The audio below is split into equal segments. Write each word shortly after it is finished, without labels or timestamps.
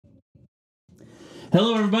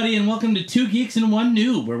Hello, everybody, and welcome to Two Geeks and One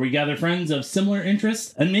Noob, where we gather friends of similar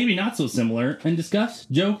interests, and maybe not so similar, and discuss,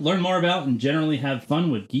 joke, learn more about, and generally have fun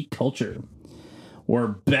with geek culture. We're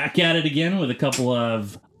back at it again with a couple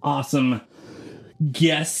of awesome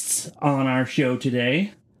guests on our show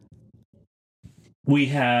today. We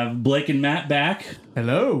have Blake and Matt back.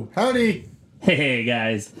 Hello. Howdy. Hey,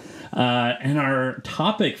 guys. And our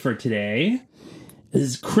topic for today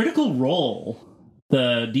is Critical Role,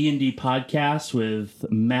 the D&D podcast with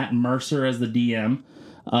Matt Mercer as the DM.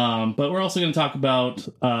 But we're also going to talk about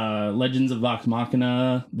Legends of Vox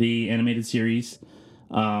Machina, the animated series.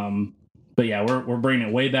 But yeah, we're bringing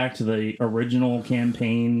it way back to the original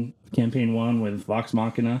campaign 1 with Vox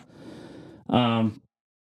Machina. And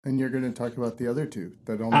you're going to talk about the other two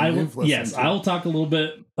that only you've listened yes, to. I will talk a little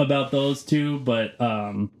bit about those two, but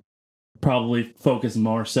probably focus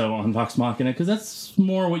more so on Vox Machina, because that's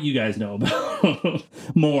more what you guys know about.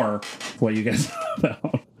 More what you guys know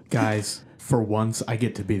about. Guys, for once, I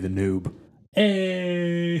get to be the noob.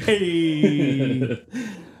 Hey!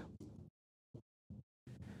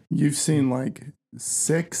 You've seen like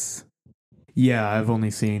 6? Yeah, I've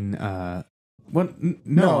only seen... No,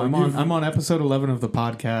 I'm on episode 11 of the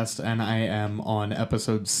podcast, and I am on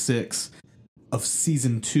episode 6 of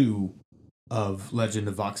season 2 of Legend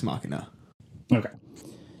of Vox Machina. Okay.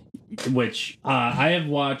 Which, I have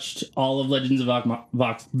watched all of Legends of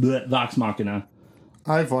Vox Machina.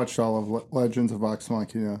 I've watched all of Legends of Vox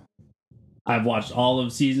Machina. I've watched all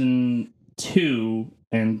of season 2,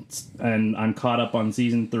 and I'm caught up on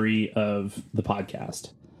season 3 of the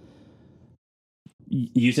podcast.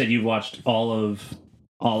 You said you've watched all of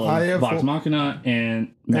Vox Machina,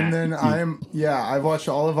 and Matt, and then I've watched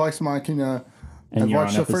all of Vox Machina. I've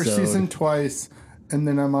watched the first season twice, and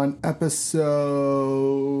then I'm on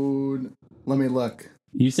episode... Let me look.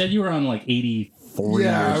 You said you were on like 83.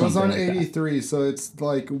 Yeah, I was on like 83, that. So it's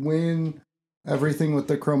like when everything with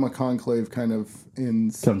the Chroma Conclave kind of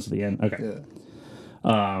ends. Comes to the end. Okay.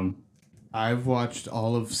 Yeah. I've watched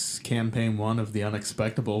all of campaign 1 of The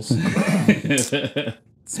Unexpectables.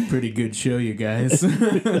 It's a pretty good show, you guys.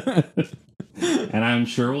 And I'm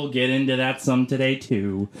sure we'll get into that some today,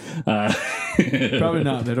 too. Probably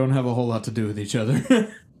not. They don't have a whole lot to do with each other.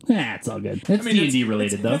 It's all good. It's D&D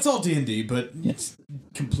related, though. It's all D&D, but it's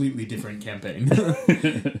completely different campaign.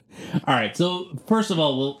 All right, so first of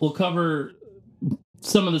all, we'll cover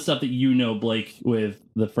some of the stuff that you know, Blake, with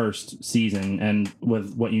the first season and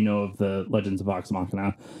with what you know of the Legends of Vox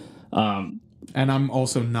Machina. And I'm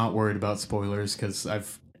also not worried about spoilers because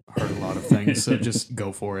I've heard a lot of things, so just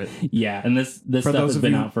go for it. Yeah, and this stuff has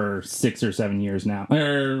been out for 6 or 7 years now,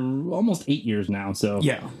 or almost 8 years now. So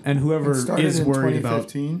yeah, and whoever is worried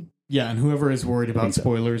about and whoever is worried about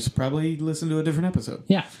spoilers, probably listen to a different episode.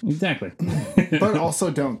 Yeah, exactly. But also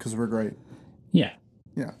don't, because we're great. Yeah.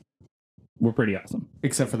 Yeah. We're pretty awesome.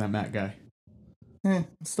 Except for that Matt guy.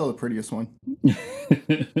 Still the prettiest one.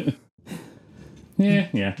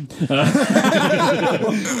 Yeah.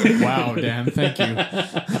 Wow, Dan, thank you.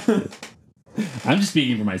 I'm just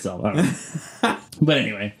speaking for myself. I don't know. But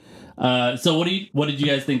anyway, so what did you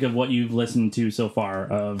guys think of what you've listened to so far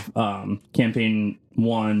of campaign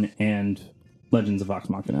 1 and Legends of Vox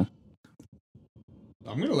Machina?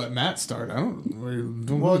 I'm going to let Matt start.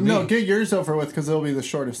 Get yours over with because it'll be the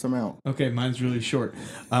shortest amount. Okay, mine's really short.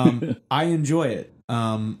 I enjoy it.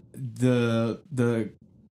 The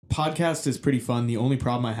podcast is pretty fun. The only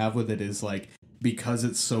problem I have with it is like because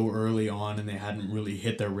it's so early on and they hadn't really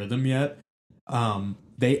hit their rhythm yet.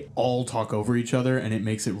 They all talk over each other, and it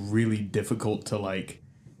makes it really difficult to like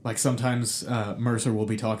sometimes Mercer will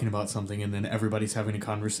be talking about something and then everybody's having a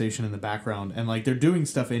conversation in the background, and like they're doing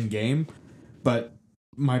stuff in game, but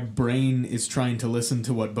my brain is trying to listen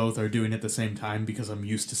to what both are doing at the same time because I'm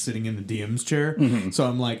used to sitting in the DM's chair. Mm-hmm. So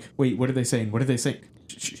I'm like, wait, what are they saying? What are they saying?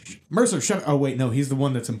 Shh. Mercer, shut up. Oh, wait, no, he's the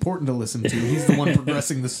one that's important to listen to. He's the one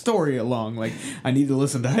progressing the story along. Like, I need to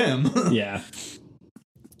listen to him. Yeah.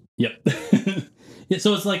 Yep. Yeah,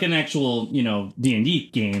 so it's like an actual, D&D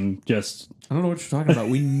game, just... I don't know what you're talking about.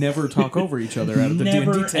 We never talk over each other at the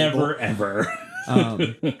D&D table. Ever.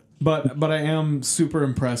 But I am super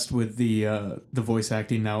impressed with the voice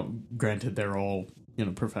acting. Now, granted, they're all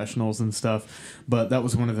professionals and stuff, but that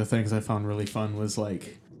was one of the things I found really fun. Was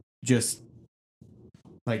like just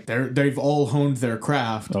like they've all honed their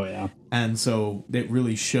craft. Oh yeah, and so it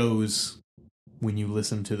really shows when you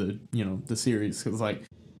listen to the series. Because like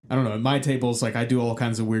I don't know, at my tables, like I do all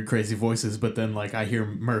kinds of weird, crazy voices, but then like I hear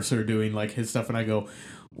Mercer doing like his stuff, and I go,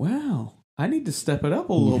 wow, I need to step it up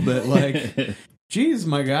a little bit. Like. Jeez,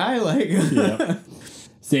 my guy, like... Yeah.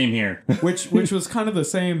 Same here. which was kind of the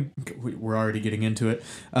same. We're already getting into it.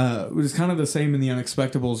 It was kind of the same in the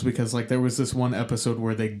Unexpectables because like there was this one episode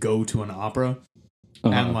where they go to an opera,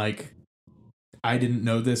 and like I didn't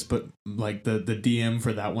know this, but like the DM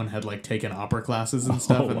for that one had like taken opera classes and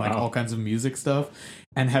stuff, and like all kinds of music stuff,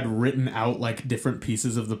 and had written out like different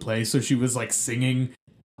pieces of the play. So she was like singing.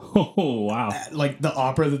 Oh wow! Like the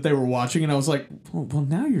opera that they were watching, and I was like, "Well,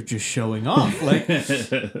 now you're just showing off." Like,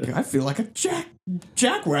 I feel like a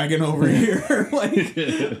jackwagon over here. Like,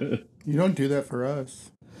 you don't do that for us.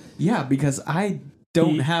 Yeah, because I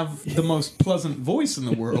don't have the most pleasant voice in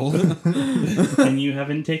the world, and you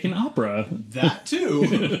haven't taken opera. That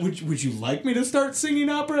too. Would you like me to start singing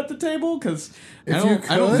opera at the table? Because I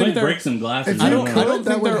don't think break some glasses. I don't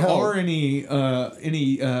think there are any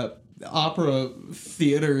opera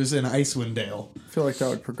theaters in Icewind Dale. I feel like that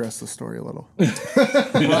would progress the story a little.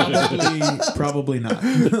 Probably not.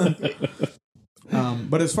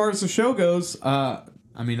 But as far as the show goes, I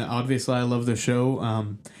mean, obviously I love the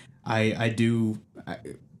show. I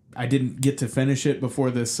didn't get to finish it before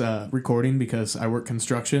this recording because I work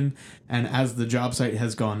construction, and as the job site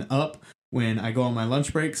has gone up, when I go on my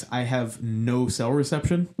lunch breaks, I have no cell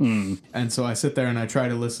reception, and so I sit there and I try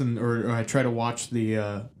to listen or I try to watch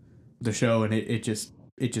the show, and it just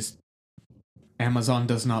Amazon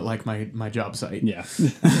does not like my job site. Yeah.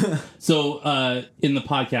 So in the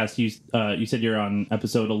podcast, you said you're on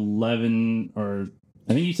episode 11, or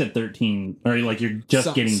I think you said 13, or like you're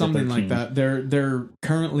just getting something to 13. like that. They're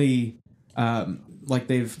currently like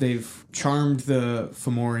they've charmed the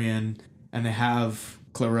Fomorian, and they have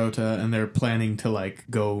Clarota, and they're planning to like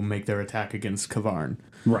go make their attack against Kavarn.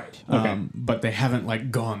 Right. Okay. But they haven't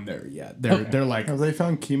like gone there yet. They're like, have they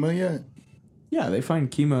found Kima yet? Yeah, they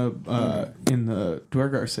find Kima in the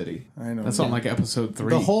Dwergar city. I know. That's on like episode 3.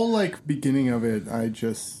 The whole like beginning of it, I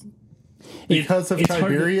just because of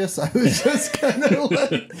Tiberius, I was just kind of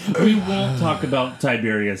like. We won't talk about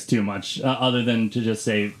Tiberius too much, other than to just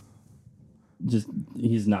say,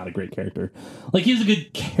 he's not a great character. Like he's a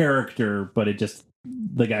good character, but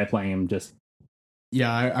the guy playing him just. Yeah,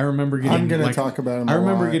 I remember getting. I'm going to talk about him. I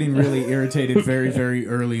remember getting really irritated very, very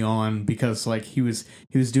early on because like he was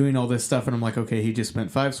doing all this stuff, and I'm like, okay, he just spent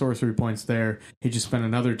 5 sorcery points there. He just spent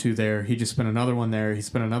another 2 there. He just spent another 1 there. He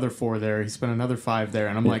spent another 4 there. He spent another 5 there,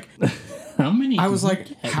 and I'm like, how many? I was like,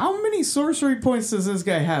 how many sorcery points does this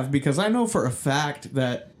guy have? Because I know for a fact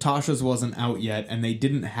that Tasha's wasn't out yet, and they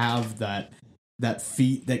didn't have that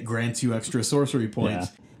feat that grants you extra sorcery points.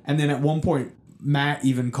 Yeah. And then at one point, Matt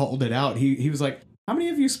even called it out. He was like, how many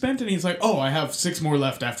have you spent? And he's like, oh, I have 6 more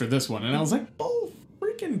left after this one. And I was like, oh,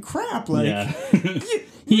 freaking crap. Like, yeah.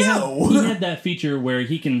 He had that feature where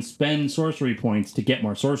he can spend sorcery points to get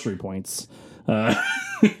more sorcery points.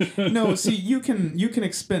 No, see, you can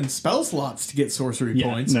expend spell slots to get sorcery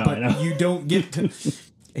points, but you don't get to...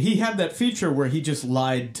 He had that feature where he just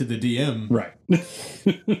lied to the DM. Right.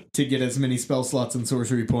 To get as many spell slots and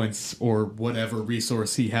sorcery points or whatever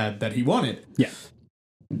resource he had that he wanted. Yeah.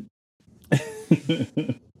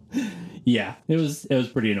 Yeah, it was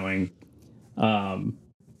pretty annoying.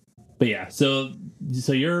 But yeah, so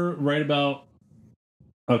you're right about.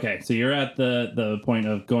 Okay, so you're at the point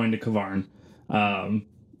of going to Kavarn,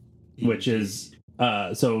 which is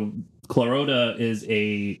so Clarota is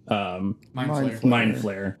a mind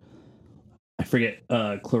flare. I forget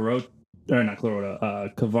Clarota or not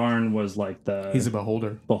Clarota. Kavarn was like he's a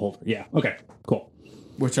beholder. Yeah. Okay. Cool.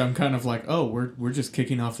 Which I'm kind of like, oh, we're just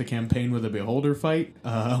kicking off the campaign with a beholder fight.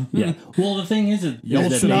 Yeah. Well, the thing is that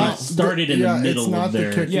they started in the middle of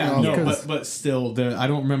their. Yeah, no, but still, I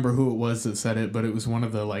don't remember who it was that said it, but it was one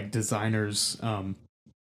of the like designers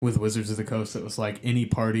with Wizards of the Coast that was like, any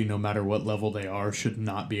party, no matter what level they are, should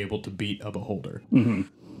not be able to beat a beholder. Mm-hmm.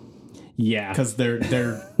 Yeah, because they're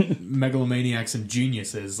megalomaniacs and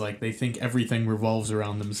geniuses. Like they think everything revolves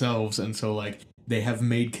around themselves, and so like. They have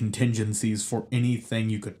made contingencies for anything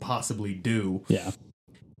you could possibly do. Yeah.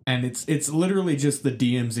 And it's literally just the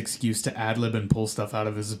DM's excuse to ad-lib and pull stuff out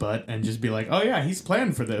of his butt and just be like, oh yeah, he's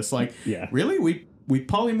planned for this. Like, yeah. Really? We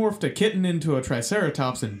polymorphed a kitten into a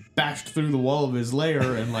triceratops and bashed through the wall of his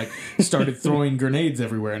lair and like started throwing grenades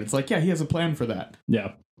everywhere. And it's like, yeah, he has a plan for that.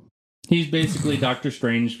 Yeah. He's basically Doctor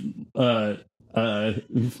Strange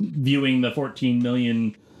viewing the 14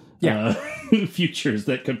 million futures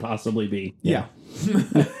that could possibly be. Yeah.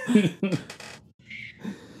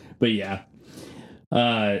 But yeah.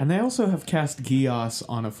 And they also have cast Gios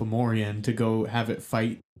on a Fomorian to go have it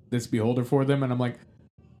fight this beholder for them. And I'm like,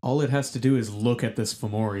 all it has to do is look at this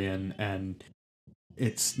Fomorian and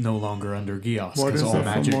it's no longer under Geos What because is all a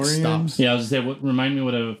magic Fomorian? stops. Yeah, I was gonna say, remind me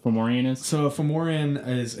what a Fomorian is. So a Fomorian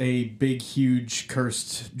is a big, huge,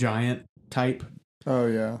 cursed giant type. Oh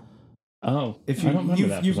yeah. Oh, If I don't remember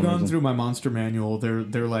that for you've some gone reason. through my monster manual, they're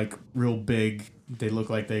like real big. They look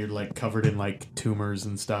like they're like covered in like tumors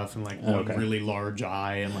and stuff, and like one really large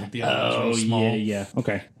eye, and like the other one's real small. yeah.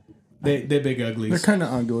 Okay. They're big uglies. They're kind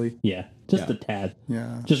of ugly. Yeah, just a tad.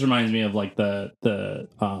 Yeah. Just reminds me of like the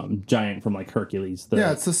giant from like Hercules.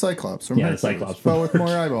 Yeah, it's the Cyclops from Yeah, the Hercules, Cyclops but with more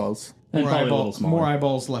eyeballs. and more, probably a little smaller. more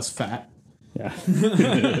eyeballs, less fat. Yeah.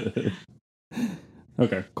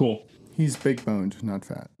 Okay, cool. He's big boned, not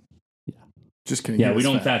fat. Yeah. Just kidding. Yeah, he we was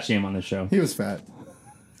don't fat. fat shame on this show. He was fat.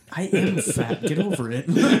 I am fat. Get over it.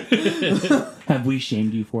 Have we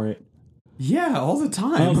shamed you for it? Yeah, all the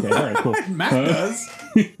time. Okay, all right, cool. Matt does.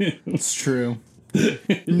 It's true.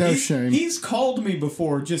 No shame. He's called me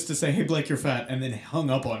before just to say, "Hey, Blake, you're fat," and then hung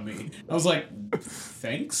up on me. I was like,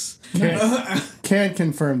 "Thanks." Can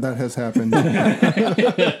confirm that has happened.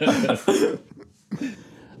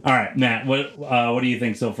 All right, Matt. What do you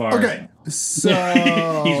think so far? Okay, so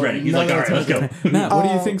He's ready. He's like, all right, let's go. Matt, what do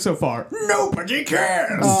you think so far? Nobody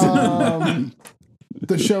cares.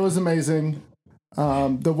 the show is amazing.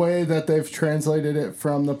 The way that they've translated it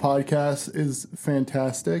from the podcast is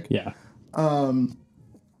fantastic. Yeah. And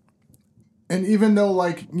even though,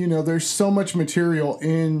 like, you know, there's so much material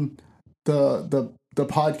in the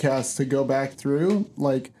podcast to go back through,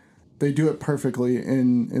 like, they do it perfectly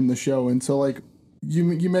in the show. And so, like, you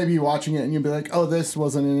may be watching it and you'll be like, oh, this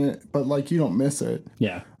wasn't in it, but, like, you don't miss it.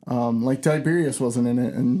 Yeah. Like, Tiberius wasn't in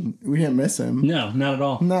it, and we didn't miss him. No, not at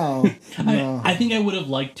all. No. I think I would have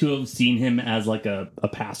liked to have seen him as like a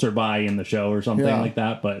passerby in the show or something like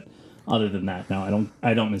that, but other than that, no,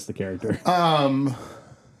 I don't miss the character.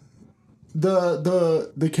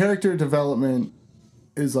 The character development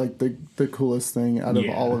is like the coolest thing out of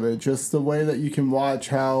all of it. Just the way that you can watch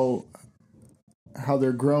how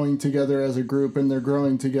they're growing together as a group and they're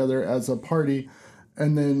growing together as a party.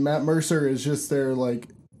 And then Matt Mercer is just there, like,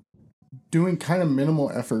 doing kind of minimal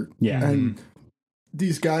effort. Yeah. And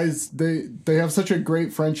these guys, they have such a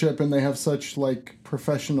great friendship and they have such, like,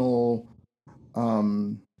 professional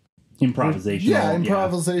Improvisation.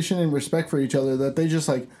 improvisation and respect for each other that they just,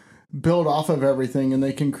 like, build off of everything, and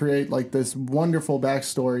they can create, like, this wonderful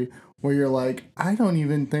backstory where you're like, I don't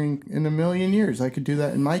even think in a million years I could do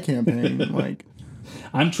that in my campaign. Like,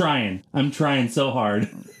 I'm trying so hard.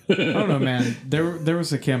 I don't know, man. There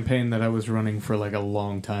was a campaign that I was running for like a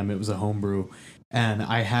long time. It was a homebrew, and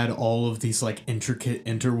I had all of these like intricate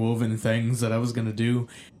interwoven things that I was gonna do,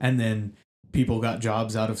 and then people got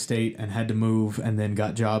jobs out of state and had to move, and then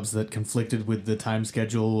got jobs that conflicted with the time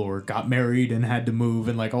schedule, or got married and had to move,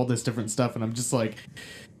 and like all this different stuff. And I'm just like,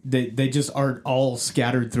 they just aren't all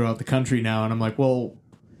scattered throughout the country now, and I'm like, well,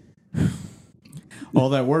 all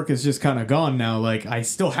that work is just kind of gone now. Like, I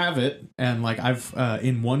still have it, and like I've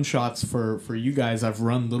in one shots for you guys, I've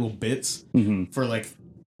run little bits for like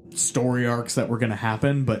story arcs that were going to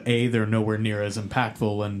happen, but A, they're nowhere near as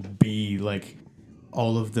impactful, and B, like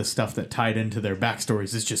all of the stuff that tied into their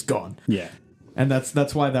backstories is just gone. Yeah. And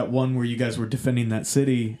that's why that one where you guys were defending that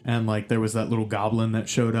city, and like there was that little goblin that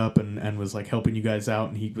showed up and was like helping you guys out,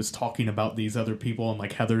 and he was talking about these other people, and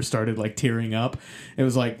like Heather started like tearing up. It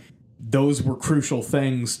was like those were crucial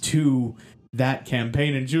things to that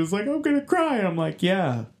campaign, and she was like, I'm gonna cry. And I'm like,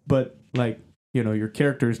 yeah, but like, you know, your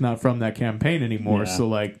character is not from that campaign anymore, so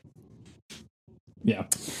like, yeah.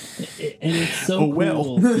 And it's so cool.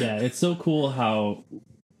 Well. Yeah, it's so cool how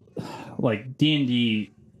like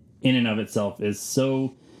D&D in and of itself is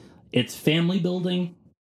so, it's family building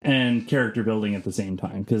and character building at the same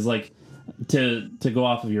time. Because like to go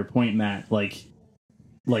off of your point, Matt, like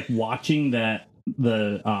watching that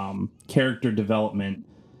the character development,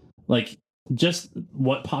 like just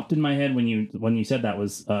what popped in my head when you said that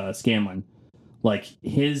was Scanlan, like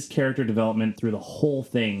his character development through the whole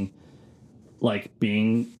thing, like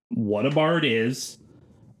being what a bard is,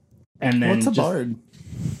 and then what's a bard?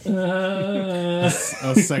 a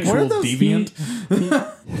sexual deviant.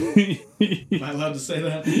 Am I allowed to say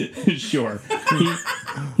that? Sure.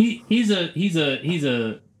 He's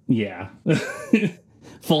a yeah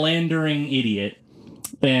philandering idiot,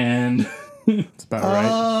 and That's about right.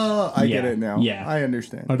 Oh, I get it now. Yeah. I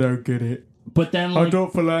understand. I don't get it. but then like, I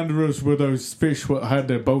don't philander us with those fish what had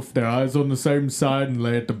both their eyes on the same side and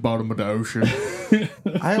lay at the bottom of the ocean.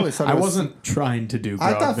 I always thought I wasn't trying to do I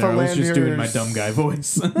grog thought there. I was just doing my philanderers- dumb guy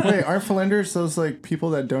voice. Wait, aren't philanderers those like people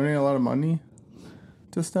that donate a lot of money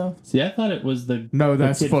to stuff? see, I thought it was the No,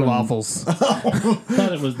 that's kid from- falafels. I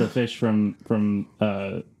thought it was the fish from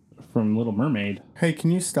Little Mermaid. Hey,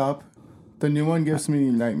 can you stop? The new one gives me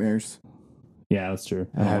nightmares. Yeah, that's true.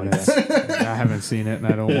 I haven't seen it, and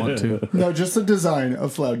I don't want to. No, just the design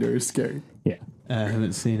of Flounder is scary. Yeah. I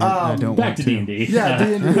haven't seen it. I don't Back want to to. D&D. Yeah,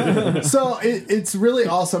 D&D. So it's really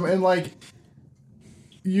awesome, and like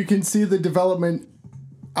you can see the development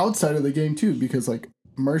outside of the game too, because like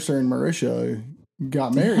Mercer and Marisha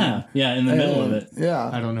got married. Yeah, in the middle of it. Yeah,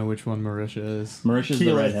 I don't know which one Marisha is. Marisha's the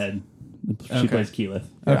Keyleth. redhead. She Okay. plays Keyleth.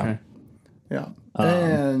 Okay. yeah.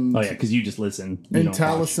 And Oh yeah, because you just listen. You and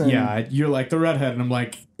don't watch. Taliesin. Yeah, you're like the redhead, and I'm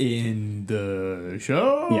like, in the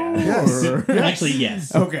show? Yeah. Yes. Or- Actually,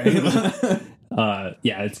 yes. Okay.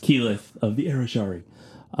 Yeah, it's Keyleth of the Arashari.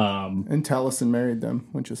 And Taliesin married them,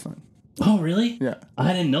 which is fun. Oh, really? Yeah.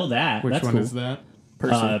 I didn't know that. Which That's one cool. is that?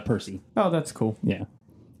 Percy. Percy. Oh, that's cool. Yeah.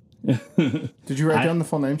 Did you write down the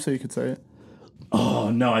full name so you could say it? Oh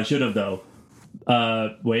no, I should have though.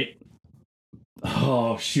 Wait.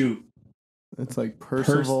 Oh shoot. It's like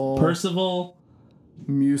Percival, Percival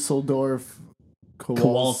Museldorf,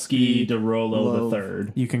 Kowalski DeRollo Love.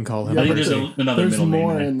 III. You can call him Yeah, I think Percy. there's another There's middle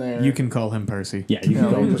more name in there. You can call him Percy. Yeah, you Yeah,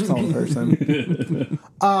 can we'll just call him person.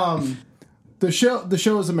 The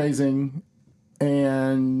show is amazing,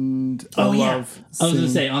 and I Oh yeah, love I was gonna seeing-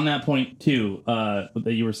 say on that point too. That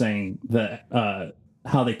you were saying that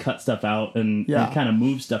how they cut stuff out and kind of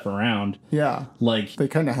move stuff around. yeah, Like they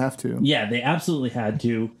kind of have to. yeah, they absolutely had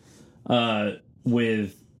to.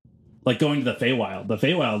 With like going to the Feywild. The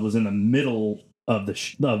Feywild was in the middle of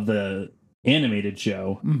the animated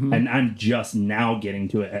show, and I'm just now getting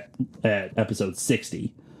to it at episode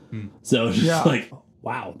 60. So it's just like,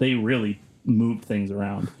 wow, they really moved things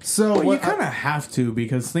around. So Well, you what kind of have to,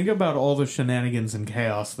 because think about all the shenanigans and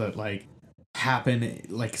chaos that like happen,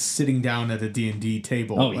 like sitting down at a D&D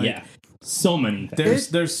table. Oh Like, yeah, so many things.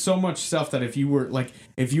 There's so much stuff that if you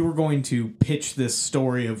were going to pitch this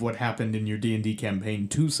story of what happened in your D&D campaign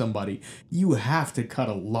to somebody, you have to cut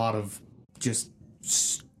a lot of just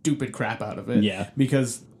stupid crap out of it. Yeah.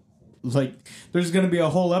 Because like there's going to be a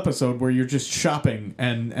whole episode where you're just shopping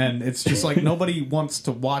and it's just like nobody wants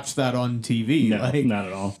to watch that on TV. No, like not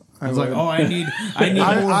at all. it's like, oh, I need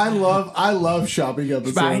more I love shopping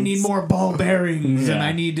episodes. I need more ball bearings, and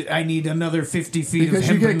Yeah. I need another 50 feet because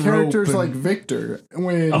of you get hempen characters rope like and- Victor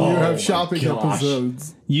when you Oh, have my shopping gosh.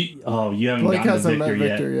 episodes. You haven't Blake gotten to hasn't met Victor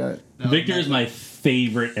yet. Victor yet. Victor is my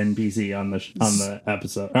favorite NPC on the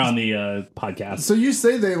episode or on the podcast. So you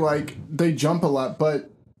say they jump a lot, but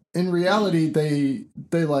in reality they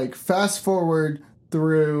like fast forward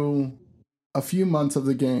through a few months of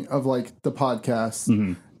the game of like the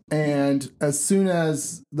podcast, and as soon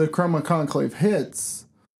as the Chroma Conclave hits,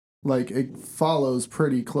 like it follows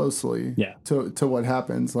pretty closely to what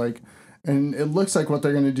happens. Like, and it looks like what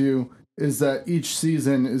they're gonna do is that each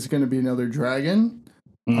season is gonna be another dragon,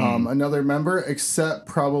 another member, except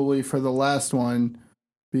probably for the last one,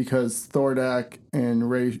 because Thordak and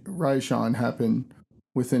Raishan happen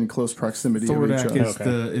within close proximity of each Thordak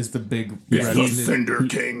other. is the big Yeah, red- Thunder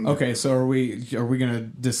King. Okay, so are we gonna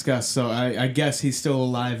discuss? So I guess he's still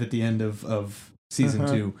alive at the end of season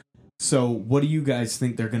 2. So what do you guys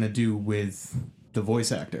think they're gonna do with the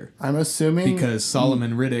voice actor? I'm assuming Because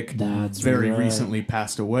Solomon Riddick That's very right. recently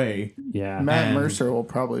passed away. Yeah. Matt and- Mercer will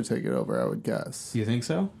probably take it over, I would guess. Do you think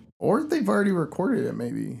so? Or they've already recorded it,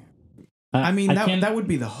 maybe. I mean, can't- that would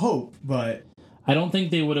be the hope, but I don't think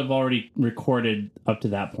they would have already recorded up to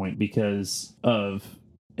that point because of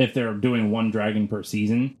if they're doing one dragon per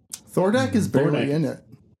season. Thordak is barely Thordak. in it.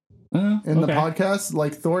 In the Okay. podcast,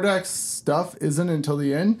 like Thordak's stuff isn't until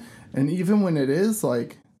the end, and even when it is,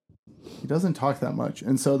 like he doesn't talk that much,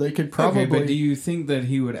 and so they could probably. okay. But do you think that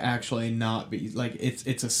he would actually not be like it's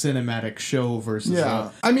a cinematic show versus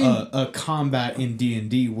a combat in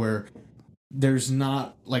D&D where there's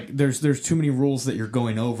not like there's too many rules that you're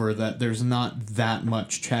going over that there's not that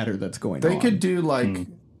much chatter that's going on. They could do like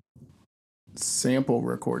sample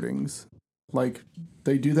recordings, like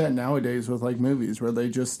they do that nowadays with like movies where they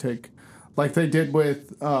just take, like they did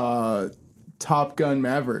with Top Gun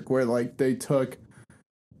Maverick, where like they took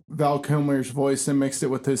Val Kilmer's voice and mixed it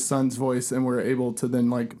with his son's voice, and were able to then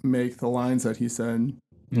like make the lines that he said.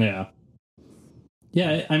 Yeah.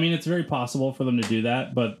 Yeah, I mean, it's very possible for them to do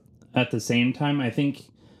that, but at the same time, I think,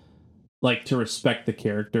 like, to respect the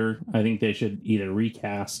character, I think they should either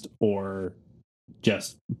recast or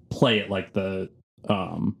just play it like the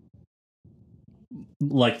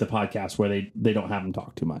podcast where they don't have him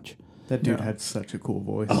talk too much. That dude had such a cool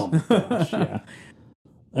voice. Oh my gosh, yeah.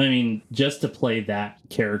 I mean, just to play that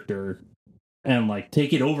character and like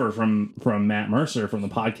take it over from Matt Mercer from the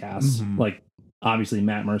podcast. Like, obviously,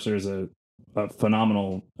 Matt Mercer is a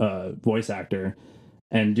phenomenal voice actor,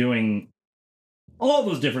 and doing all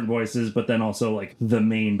those different voices, but then also like the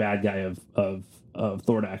main bad guy of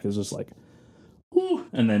Thordak is just like, whew,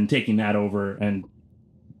 and then taking that over and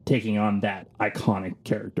taking on that iconic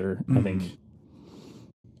character. I think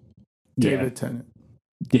David Tennant.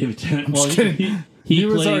 David Tennant. Well, just kidding. he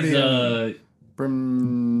was plays already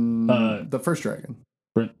the first dragon.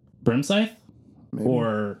 Brimscythe, Maybe.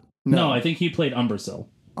 or no, I think he played Umbrasyl.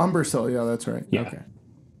 Umbrasyl, yeah, that's right. Yeah. Okay.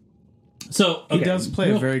 So He does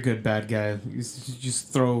play a very good bad guy. You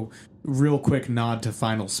just throw real quick nod to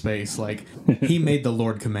Final Space. Like, he made the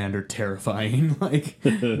Lord Commander terrifying. Like,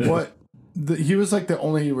 What? He was like the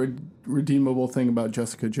only redeemable thing about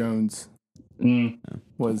Jessica Jones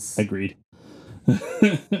was agreed.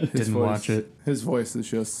 didn't watch it. His voice is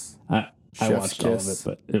just I chef's watched kiss. all of it,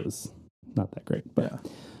 but it was not that great. But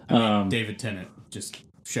I mean, David Tennant, just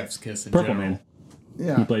chef's kiss in Purple general. Man.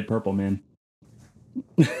 Yeah. He played Purple Man.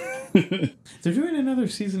 They're doing another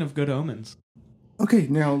season of Good Omens. Okay,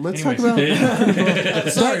 now let's talk Anyways. about.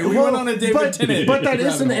 Sorry, we went on a David Tennant. But that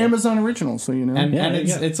is an rabbit hole. Amazon original, so you know. And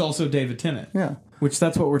Yeah, it's also David Tennant. yeah. Which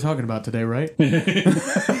that's what we're talking about today, right?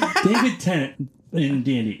 David Tennant in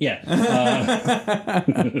D&D. Yeah.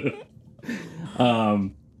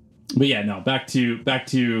 But yeah, no, back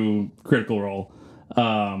to Critical Role.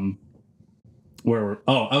 Where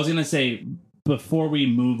I was gonna say, before we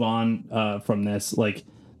move on from this, like,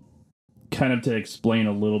 kind of to explain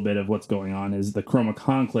a little bit of what's going on, is the Chroma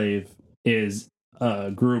Conclave is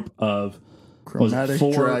a group of Chromatic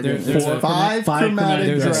dragons. There's There's five chromatic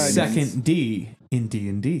There's dragons. a second D in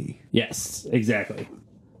D&D. Yes, exactly.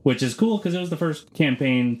 Which is cool because it was the first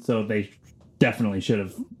campaign, so they definitely should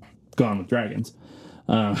have gone with dragons.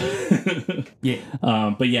 Yeah.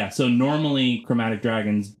 But yeah, so normally chromatic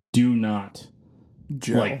dragons do not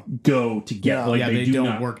Gel. like go together. Yeah. Like They do don't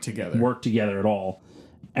not work together. Work together at all.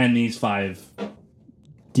 And these five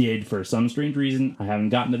did for some strange reason. I haven't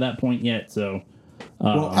gotten to that point yet, so.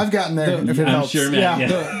 Well, I've gotten there. If it I'm helps. sure, man.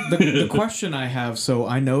 Yeah. The question I have, so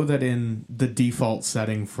I know that in the default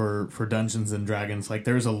setting for Dungeons and Dragons, like,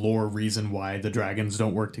 there's a lore reason why the dragons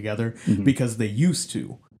don't work together, because they used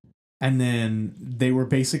to. And then they were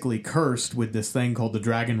basically cursed with this thing called the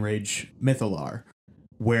Dragon Rage Mythalar,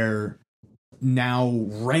 where now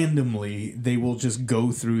randomly they will just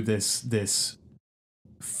go through this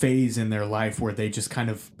phase in their life where they just kind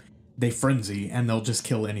of they frenzy and they'll just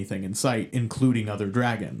kill anything in sight, including other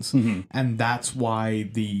dragons. And that's why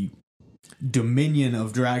the dominion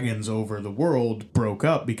of dragons over the world broke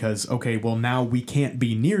up, because, okay, well, now we can't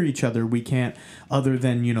be near each other. We can't, other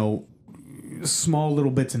than, you know, small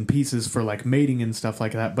little bits and pieces for like mating and stuff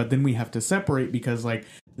like that. But then we have to separate because, like,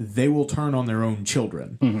 they will turn on their own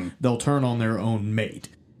children. They'll turn on their own mate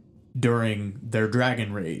during their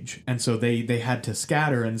dragon rage, and so they had to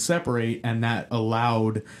scatter and separate, and that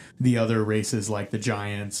allowed the other races like the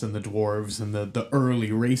giants and the dwarves and the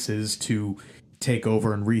early races to take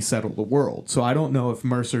over and resettle the world. So I don't know if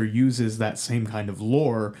Mercer uses that same kind of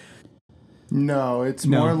lore. No, it's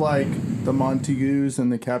more like the Montagues and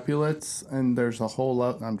the Capulets, and there's a whole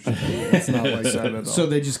lot. I'm just kidding. It's not like that at all. So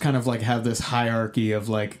they just kind of like have this hierarchy of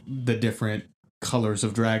like the different colors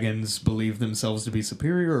of dragons believe themselves to be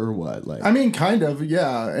superior, or what? Like, I mean, kind of,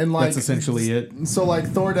 yeah. And like, that's essentially it. So like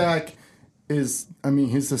Thordak is, I mean,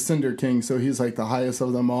 he's the Cinder King, so he's like the highest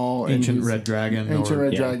of them all. Ancient Red Dragon.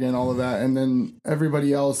 Dragon, all of that. And then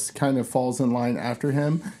everybody else kind of falls in line after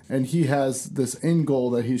him. And he has this end goal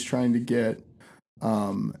that he's trying to get.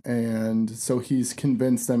 And so he's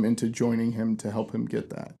convinced them into joining him to help him get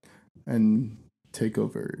that and take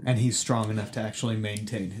over. And he's strong enough to actually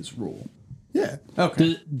maintain his rule. Yeah.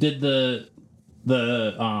 Okay. Did the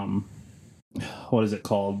what is it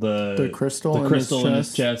called, the crystal in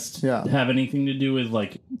his chest Yeah. have anything to do with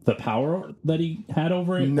like the power that he had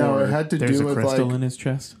over it? No, or? it had to There's do a with crystal like in his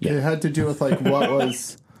chest. Yeah. it had to do with like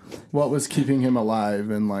what was keeping him alive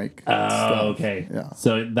and like stuff. Okay. Yeah.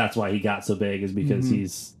 So that's why he got so big, is because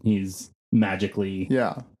he's magically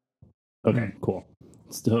Yeah. okay, cool.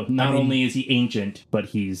 So not only is he ancient, but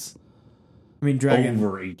he's I mean, dragon.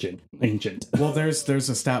 over ancient. Well, there's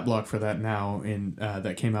a stat block for that now in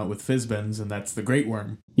that came out with Fizbins, and that's the Great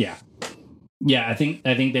Worm. Yeah. Yeah, I think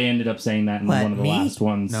they ended up saying that in one of the last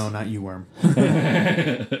ones. No, not you, Worm. One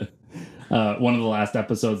of the last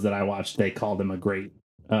episodes that I watched, they called him a great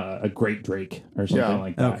drake or something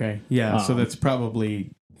like that. Okay, yeah. So that's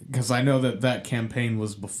probably because I know that campaign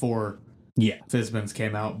was before Fizbins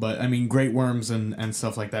came out, but I mean, Great Worms and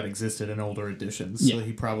stuff like that existed in older editions. So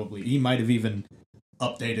he might have even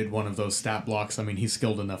updated one of those stat blocks. I mean, he's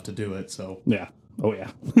skilled enough to do it. So yeah, oh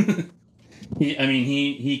yeah.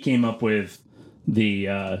 He came up with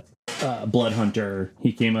the Blood Hunter.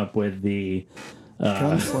 He came up with the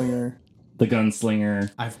Gunslinger. The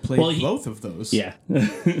Gunslinger. I've played both of those. Yeah.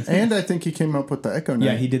 And I think he came up with the Echo Knight.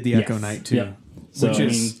 Yeah, he did the Echo Knight too. Yep. So, which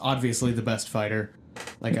is obviously the best fighter.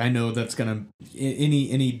 Like, I know that's gonna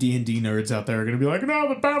any D&D nerds out there are gonna be like, no,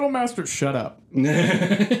 the Battle Master. Shut up.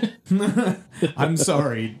 I'm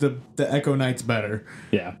sorry. The Echo Knight's better.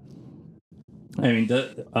 Yeah. I mean,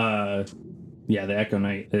 the Echo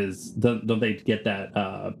Knight is. Don't they get that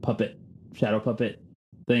shadow puppet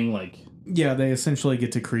thing? Like, yeah, they essentially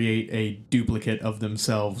get to create a duplicate of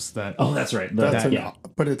themselves. That that's right.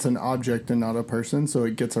 But it's an object and not a person, so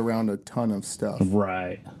it gets around a ton of stuff.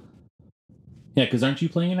 Right. Yeah, because aren't you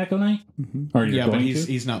playing an Echo Knight? Mm-hmm. Or you're but going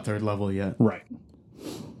he's not 3rd level yet. Right.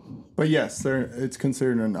 But yes, it's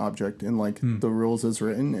considered an object in like the rules as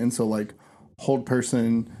written, and so like hold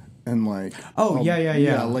person and like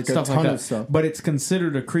like stuff a ton of stuff. But it's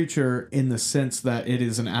considered a creature in the sense that it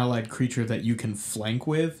is an allied creature that you can flank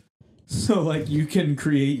with. So like you can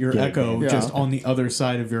create your Echo just on the other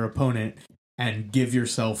side of your opponent and give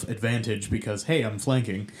yourself advantage because, hey, I'm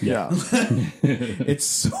flanking. Yeah. It's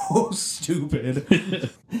so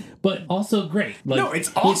stupid. But also great. Like, no,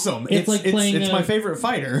 it's awesome. It's like playing it's my favorite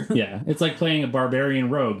fighter. Yeah, it's like playing a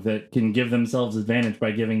barbarian rogue that can give themselves advantage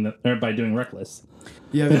by by doing reckless.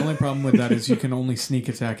 Yeah, the only problem with that is you can only sneak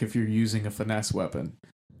attack if you're using a finesse weapon.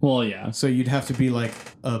 Well, yeah. So you'd have to be like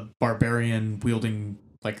a barbarian wielding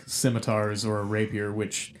like scimitars or a rapier,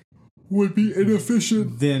 which would be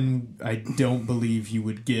inefficient. Then I don't believe you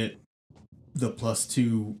would get the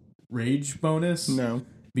 +2 rage bonus. No.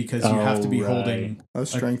 Because you have to be holding a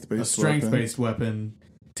strength-based weapon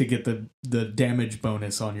to get the damage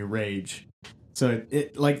bonus on your rage. So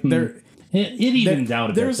it evens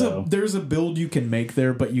out a bit, though. There's a build you can make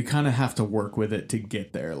there, but you kind of have to work with it to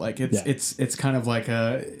get there. Like it's kind of like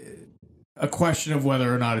a question of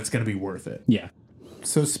whether or not it's going to be worth it. Yeah.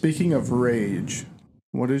 So speaking of rage,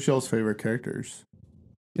 what is y'all's favorite characters?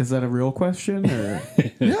 Is that a real question? Or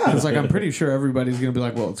yeah, it's like I'm pretty sure everybody's going to be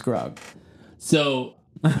like, well, it's Grog. So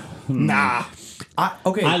nah.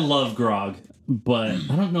 I love Grog, but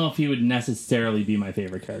I don't know if he would necessarily be my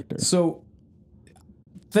favorite character. So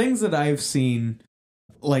things that I've seen,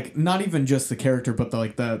 like not even just the character, but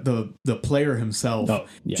the player himself,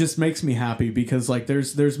 just makes me happy because like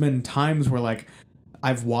there's been times where like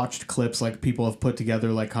I've watched clips like people have put together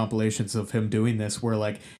like compilations of him doing this where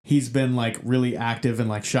like he's been like really active and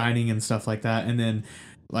like shining and stuff like that, and then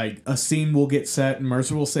like a scene will get set and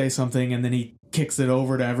Mercer will say something and then he kicks it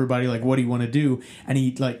over to everybody like, what do you want to do? And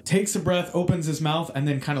he like takes a breath, opens his mouth, and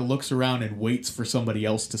then kind of looks around and waits for somebody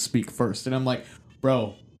else to speak first. And I'm like,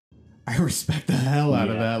 bro, I respect the hell out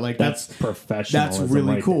of that. Like that's professional. That's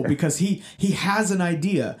really cool because he has an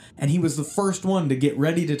idea and he was the first one to get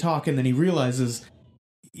ready to talk, and then he realizes,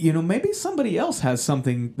 you know, maybe somebody else has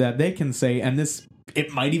something that they can say, and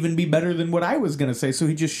it might even be better than what I was going to say. So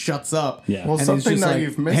he just shuts up. Yeah. Well, and something that like,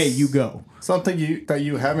 you've missed. Hey, you go. Something that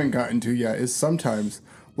you haven't gotten to yet is sometimes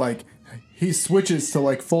like he switches to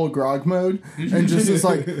like full Grog mode and just is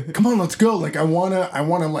like, "Come on, let's go! Like I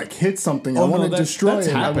wanna like hit something. I want to destroy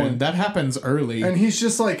it." That happens early, and he's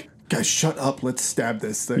just like, "Guys, shut up! Let's stab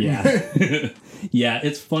this thing." Yeah, yeah.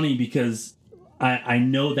 It's funny because I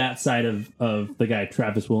know that side of the guy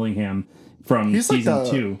Travis Willingham from season like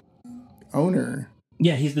 2. Owner.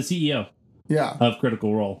 Yeah, he's the CEO. Yeah. Of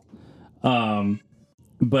Critical Role.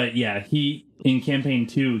 But yeah, he in campaign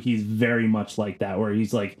 2, he's very much like that, where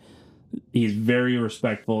he's very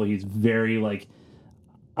respectful. He's very like,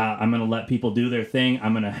 I'm gonna let people do their thing.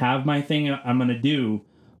 I'm gonna have my thing I'm gonna do,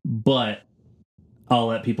 but I'll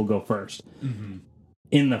let people go first. Mm-hmm.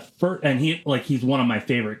 In the first, and he's one of my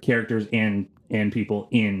favorite characters and people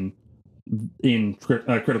in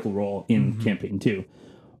Critical Role in campaign 2.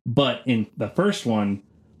 But in the first one,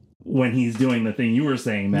 when he's doing the thing you were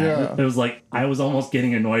saying, Matt, it was like I was almost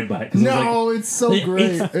getting annoyed by it. No, it's so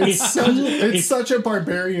great. It's such a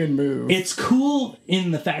barbarian move. It's cool in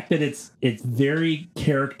the fact that it's very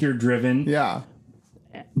character driven. Yeah.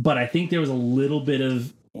 But I think there was a little bit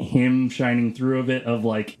of him shining through a bit of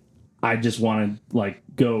like, I just want to like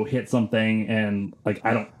go hit something and like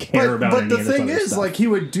I don't care about any of this other stuff. But the thing is, like he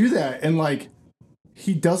would do that and like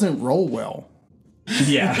he doesn't roll well.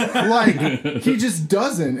 Yeah. Like he just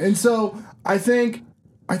doesn't. And so I think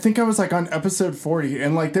I was like on episode 40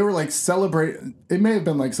 and like they were like celebrating. It may have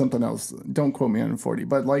been like something else. Don't quote me on 40,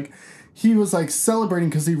 but like he was like celebrating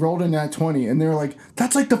because he rolled a nat 20 and they were like,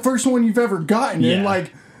 that's like the first one you've ever gotten. Yeah. And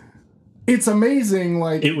like it's amazing.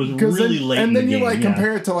 Like it was really late. And then in the you game, like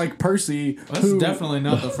compare it to like Percy. That's definitely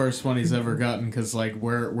not the first one he's ever gotten because like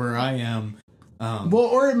where I am,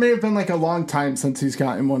 or it may have been like a long time since he's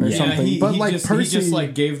gotten one or something. But Percy he just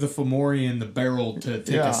like gave the Fomorian the barrel to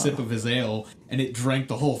take a sip of his ale, and it drank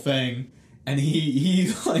the whole thing. And he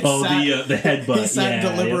like the headbutt. He sat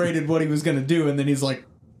and deliberated what he was gonna do, and then he's like,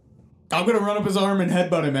 I'm gonna run up his arm and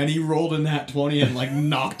headbutt him, and he rolled in that 20 and like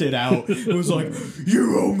knocked it out. It was like,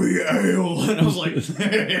 you owe me ale, and I was like,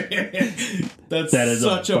 that is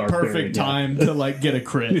such a perfect time to like get a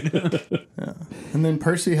crit. And then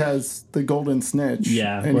Percy has the golden snitch,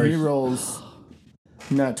 and he rolls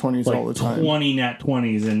nat 20s like all the time. 20 nat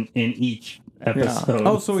 20s in each episode.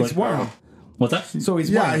 Oh, so he's Worm. What's that? So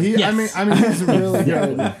he's I mean, he's really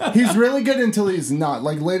good. He's really good until he's not.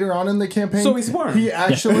 Like later on in the campaign, so he's Worm. He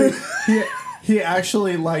actually, he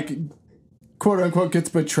actually like, quote unquote, gets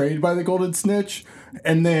betrayed by the golden snitch,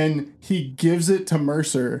 and then he gives it to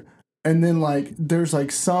Mercer, and then like there's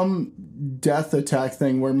like some death attack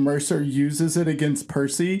thing where Mercer uses it against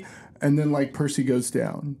Percy, and then like Percy goes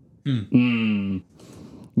down.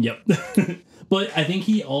 Yep. But I think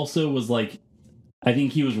he also was like. I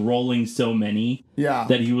think he was rolling so many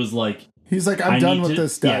that he was like... He's like, I'm done with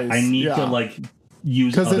this dice. Yeah, I need to like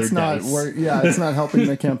use other it's not dice. it's not helping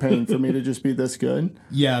the campaign for me to just be this good.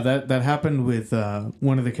 Yeah, that happened with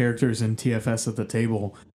one of the characters in TFS at the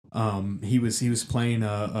table. He was playing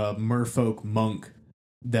a merfolk monk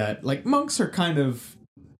that... Like, monks are kind of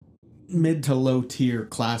mid to low tier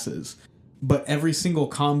classes. But every single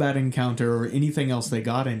combat encounter or anything else they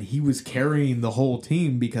got in, he was carrying the whole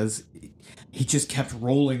team because... He just kept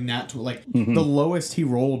rolling the lowest he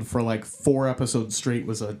rolled for like 4 episodes straight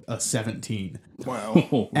was a 17.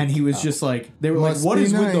 Wow. And he was just like, they were like, what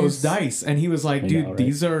is with those dice? And he was like, dude,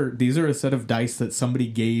 these are a set of dice that somebody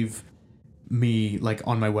gave me like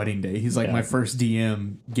on my wedding day. He's like, my first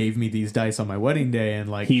DM gave me these dice on my wedding day,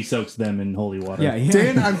 and like he soaks them in holy water. Yeah.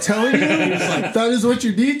 Dan, I'm telling you, that is what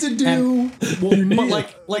you need to do. But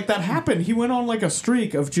like that happened. He went on like a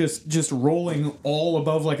streak of just rolling all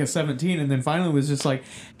above like a 17, and then finally was just like,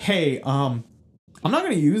 hey, I'm not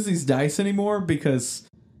going to use these dice anymore because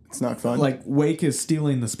it's not fun. Like Wake is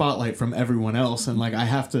stealing the spotlight from everyone else, and like I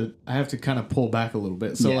have to kind of pull back a little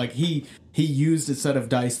bit. So like he used a set of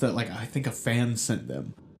dice that like I think a fan sent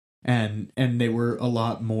them, and they were a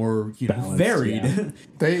lot more balanced, varied. Yeah.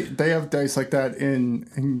 They have dice like that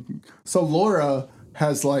in so Laura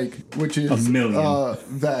has like, which is a million.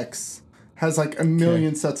 Vex has like a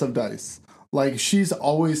million sets of dice. Like she's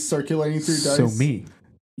always circulating through dice. So me.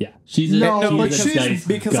 Yeah, she's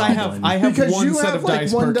because I have one set of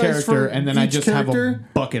dice per character, and then I just have a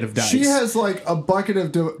bucket of dice. She has like a bucket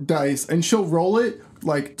of dice, and she'll roll it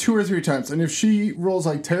like 2 or 3 times, and if she rolls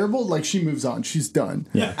like terrible, like she moves on, she's done.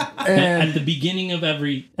 Yeah, and at the beginning of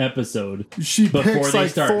every episode, she picks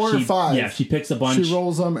like 4 or 5. Yeah, she picks a bunch. She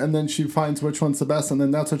rolls them, and then she finds which one's the best, and then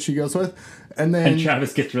that's what she goes with. And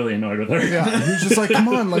Travis gets really annoyed with her. Yeah, he's just like, come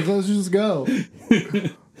on, like let's just go.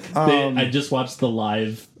 I just watched the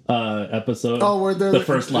live episode. Oh, where they're the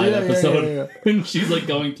first live episode, and she's like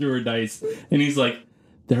going through her dice, and he's like,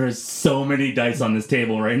 "There is so many dice on this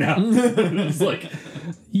table right now." It's like,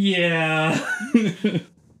 yeah,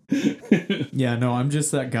 yeah. No, I'm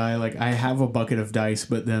just that guy. Like, I have a bucket of dice,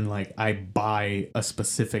 but then like I buy a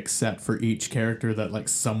specific set for each character that like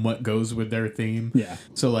somewhat goes with their theme. Yeah.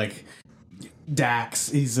 So like. Dax,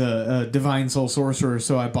 he's a divine soul sorcerer,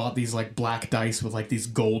 so I bought these like black dice with like these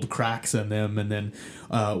gold cracks in them, and then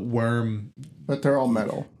Worm. But they're all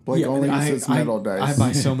metal. Blake only uses metal dice. I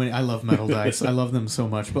buy so many. I love metal dice. I love them so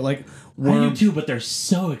much. But like Worm, I do too. But they're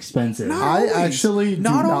so expensive. I actually do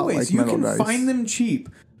not always. Like metal dice. You can find them cheap,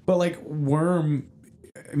 but like Worm.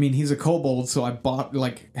 I mean, he's a kobold, so I bought,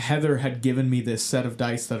 like, Heather had given me this set of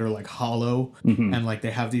dice that are, like, hollow, and, like,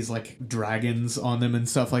 they have these, like, dragons on them and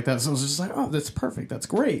stuff like that. So I was just like, oh, that's perfect. That's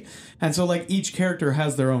great. And so, like, each character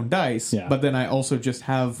has their own dice, but then I also just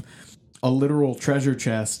have a literal treasure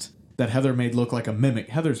chest that Heather made look like a mimic.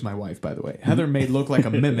 Heather's my wife, by the way. Heather made look like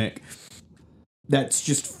a mimic that's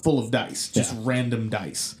just full of dice, just random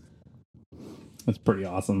dice. That's pretty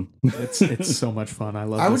awesome. It's so much fun. I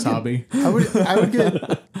love this hobby.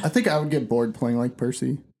 I think I would get bored playing like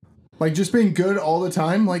Percy. Like just being good all the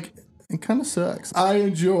time, like it kind of sucks. I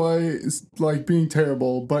enjoy like being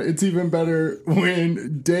terrible, but it's even better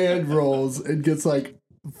when Dan rolls and gets like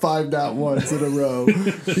 5.1s in a row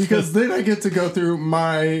because then I get to go through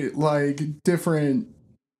my like different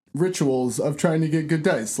rituals of trying to get good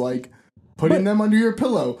dice, like putting them under your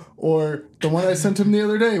pillow, or the one I sent him the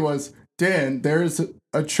other day was, Dan, there's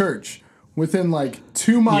a church within like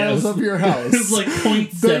 2 miles of your house. It's like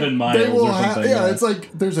 0.7 miles or something. It's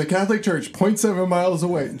like there's a Catholic church 0.7 miles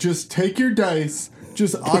away. Just take your dice,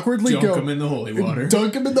 just awkwardly Dunk go him in the holy water.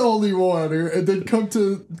 dunk him in the holy water, and then come.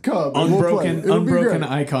 And we'll play. It'll be Unbroken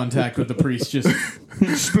great. eye contact with the priest, just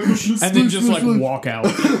and then just like walk out.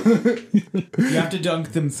 You have to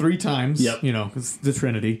dunk them 3 times. Yep. You know, because the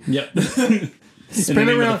Trinity. Yep. Spin in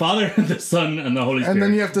the name around, of the Father, the Son, and the Holy Spirit. and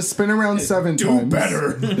then you have to spin around 7 Do times.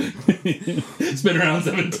 better. spin around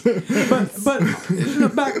 7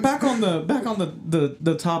 But back on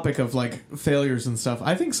the topic of like failures and stuff.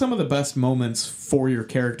 I think some of the best moments for your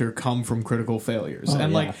character come from critical failures,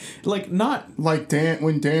 and yeah. like not Like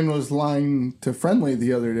when Dan was lying to Friendly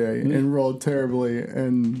the other day and rolled terribly,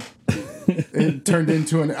 and it turned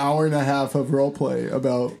into an hour and a half of roleplay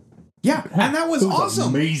about. yeah, and that was awesome.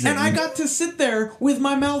 amazing. And I got to sit there with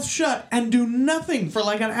my mouth shut and do nothing for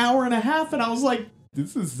like an hour and a half, and I was like,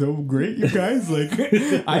 this is so great, you guys. Like,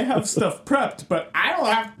 I have stuff prepped, but I don't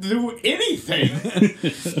have to do anything.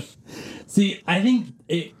 See, I think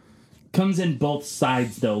it comes in both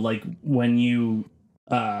sides though. Like when you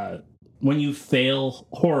fail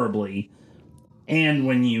horribly, and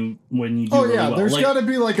when you do Oh really yeah, well. there's Like, got to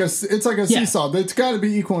be like it's like a Yeah. seesaw. It's got to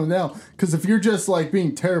be equal now. Because if you're just like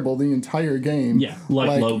being terrible the entire game, Yeah,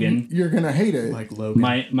 like Logan. you're gonna hate it. Like Logan.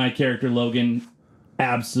 my character Logan,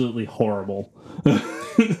 absolutely horrible.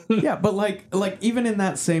 Yeah, but like even in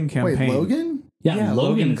that same Wait, campaign. Logan? Yeah,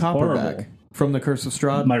 Logan is Copperback horrible. from the Curse of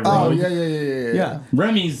Strahd. My Oh rogue. yeah.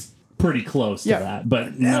 Remy's pretty close to Yeah. that,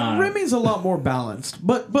 but Yeah, not. Remy's a lot more balanced,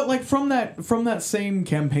 but like from that same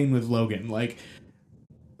campaign with Logan, like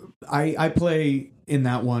I play in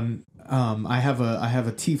that one. I have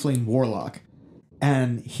a tiefling warlock,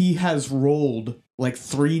 and he has rolled like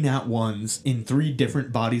 3 nat 1s in 3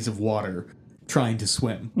 different bodies of water trying to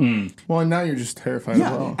swim. Well, and now you're just terrified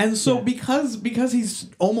Yeah, as well. and so because he's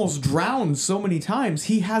almost drowned so many times,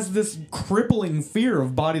 he has this crippling fear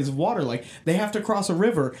of bodies of water. Like, they have to cross a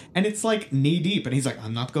river, and it's like knee deep, and he's like,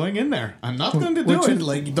 I'm not going in there. I'm not going to do Which it. is-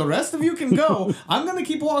 Like, the rest of you can go. I'm going to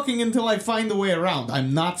keep walking until I find the way around.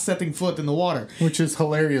 I'm not setting foot in the water. Which is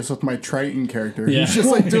hilarious with my Triton character. Yeah. He's just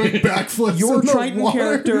like doing backflips. Your in the Triton water.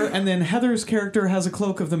 character, and then Heather's character has a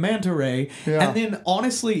cloak of the manta ray. Yeah. And then,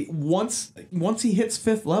 honestly, once he hits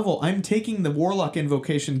 5th level, I'm taking the Warlock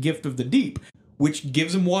invocation, Gift of the Deep, which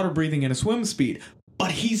gives him water breathing and a swim speed.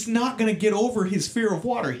 But he's not going to get over his fear of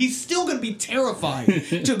water. He's still going to be terrified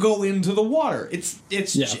to go into the water. It's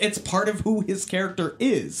part of who his character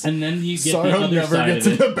is. And then you get the Sorrow other never side gets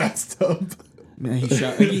of in it. the bathtub. Man,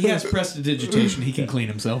 he has prestidigitation. He can clean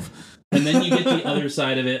himself. And then you get the other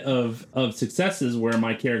side of it of successes where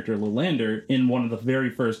my character Lilander in one of the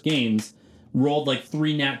very first games rolled like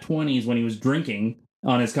 3 nat 20s when he was drinking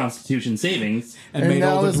on his Constitution savings. And And made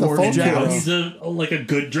now all the is a folk dwarves hero. jealous. He's like a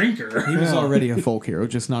good drinker. He was already a folk hero,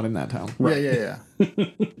 just not in that town. Yeah.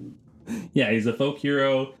 Yeah, he's a folk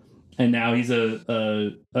hero, and now he's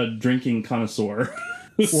a drinking connoisseur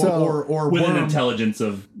Or with an Worm, intelligence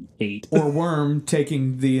of 8. or Worm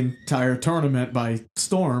taking the entire tournament by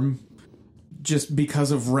storm just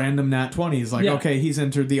because of random nat 20s. Like, Yeah. okay, he's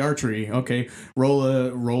entered the archery. Okay, roll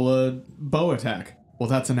a bow attack. Well,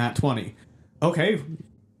 that's a nat 20. Okay,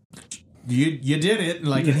 you did it.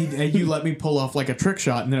 Like, and you let me pull off like a trick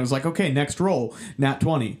shot, and then it was like, okay, next roll, nat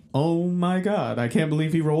 20. Oh my god, I can't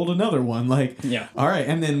believe he rolled another one. Like, Yeah. all right,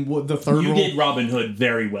 and then the third You roll. did Robin Hood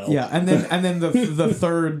very well. Yeah, and then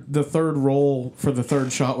the third roll for the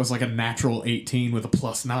third shot was like a natural 18 with a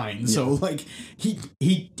 +9. So like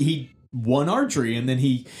he won archery, and then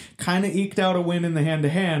he kind of eked out a win in the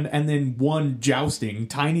hand-to-hand, and then won jousting.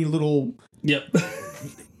 Tiny little Yep.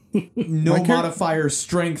 no modifier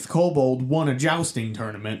strength kobold won a jousting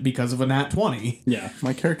tournament because of a nat 20. Yeah.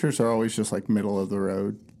 My characters are always just like middle of the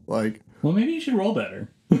road. Like, Well, maybe you should roll better.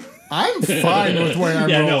 I'm fine with where I'm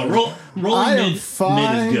Yeah, rolling. no, rolling I mid, am mid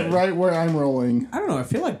fine is good. right where I'm rolling. I don't know. I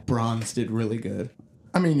feel like Bronze did really good.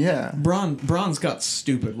 I mean, yeah. Bronze got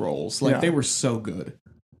stupid rolls. Like, Yeah. they were so good.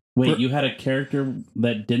 Wait, you had a character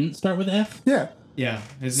that didn't start with F? Yeah. Yeah.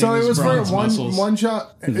 His So name it was for Bronze one Muscles.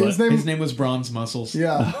 shot. what? His name was Bronze Muscles.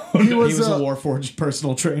 Yeah. He was a Warforged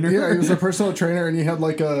personal trainer. Yeah, he was a personal trainer, and he had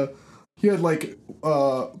like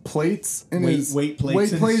plates in his Weight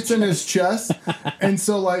plates in his chest, and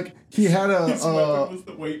so like he had His weapon was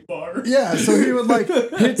the weight bar. yeah, so he would like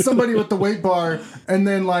hit somebody with the weight bar, and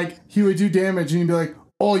then like he would do damage, and he'd be like,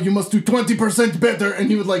 "Oh, you must do 20% better," and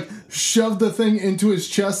he would like shove the thing into his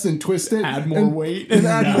chest and twist it, Add more and, weight. and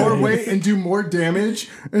add more weight and do more damage,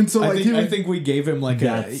 and so like I think we gave him like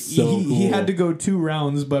That's he so cool. had to go 2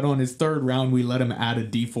 rounds, but on his 3rd round we let him add a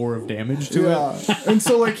D4 of damage to it. yeah, and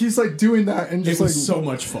so like he's like doing that, and It just was like so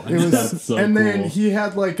much fun. it was, That's so and then cool. he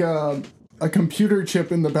had like a computer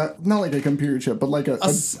chip in the back, not like a computer chip, but like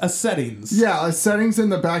a settings. Yeah, a settings in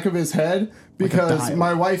the back of his head because dial.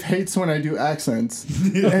 my wife hates when I do accents,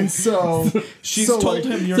 and so she's told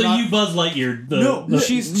him you're so not. you Buzz Lightyear.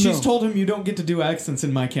 She's told him you don't get to do accents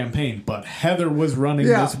in my campaign, but Heather was running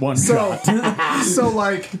this one shot. So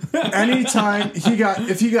like anytime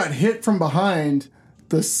if he got hit from behind,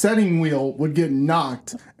 the setting wheel would get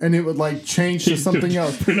knocked and it would like change to something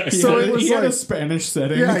else. So it was he had a Spanish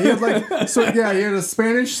setting. Yeah, he had he had a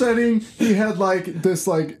Spanish setting. He had like this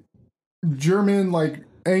like German like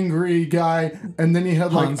angry guy, and then he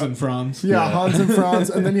had like Hans and Franz. Yeah, Hans and Franz,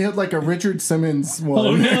 and then he had like a Richard Simmons one.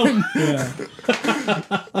 Oh no! Yeah.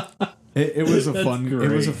 It was a fun.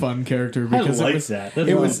 Great. It was a fun character because I like it was that.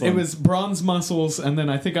 it was bronze muscles, and then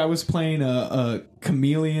I think I was playing a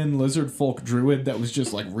chameleon lizard folk druid that was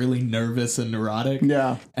just like really nervous and neurotic.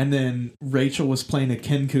 Yeah, and then Rachel was playing a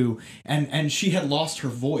Kenku, and she had lost her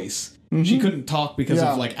voice. Mm-hmm. She couldn't talk because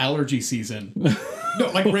of like allergy season.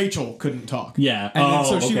 No, like Rachel couldn't talk. Yeah, and then,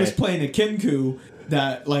 so she was playing a Kenku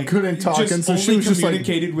that like couldn't talk, just and so only she was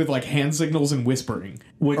communicated with like hand signals and whispering,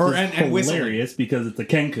 which is whistling. hilarious because it's a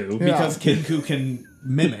Kenku. Yeah. Because Kenku can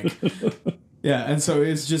mimic. Yeah, and so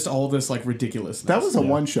it's just all this like ridiculousness. that was a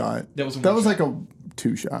one shot. That was like a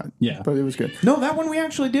 2-shot. Yeah, but it was good. No, that one we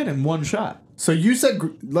actually did in one shot. So you said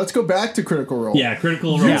let's go back to Critical Role. Yeah,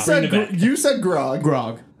 Critical Role. You said Grog.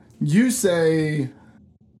 Grog. You say.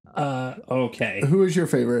 Okay. Who is your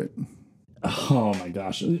favorite? Oh my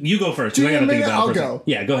gosh! You go first. Do I you gotta mean think it? about I'll it go.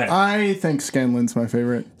 Yeah, go ahead. I think Scanlan's my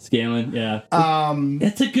favorite. Scanlan, yeah.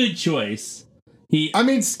 It's a good choice. I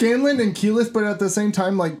mean, Scanlan and Keyleth, but at the same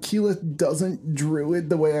time, like, Keyleth doesn't druid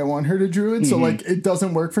the way I want her to druid, so, like, it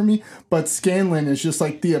doesn't work for me. But Scanlan is just,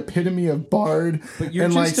 like, the epitome of Bard. But you're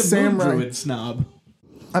and, just like, a Samurai. moon druid snob.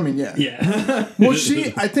 I mean, yeah. Yeah. Well,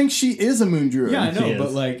 I think she is a moon druid. Yeah, I know,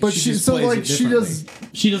 but, like, she does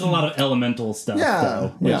She does a lot of elemental stuff,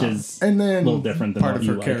 though, which is and then, a little different than part of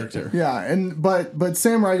her like. character. Yeah, but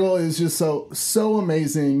Sam Riegel is just so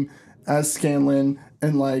amazing as Scanlan,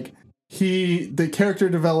 and, like, the character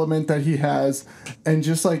development that he has, and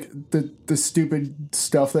just like the stupid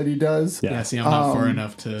stuff that he does. Yeah, see, I'm not far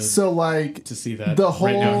enough to see that.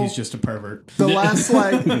 Right now, he's just a pervert. The last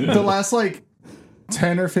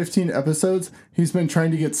 10 or 15 episodes, he's been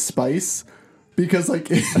trying to get spice because like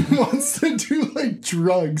he wants to do like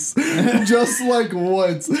drugs just like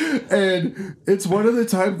once, and it's one of the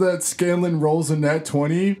times that Scanlan rolls a nat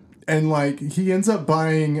 20, and like he ends up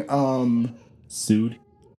buying Sood.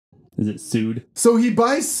 Is it Sood? So he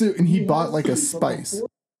buys Sood, and he bought like a spice.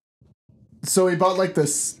 So he bought like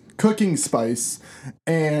this cooking spice,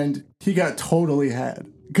 and he got totally had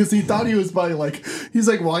because he thought he was buying like, he's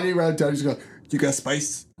like walking around town, he's going, "You got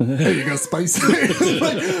spice? Hey, you got spice?"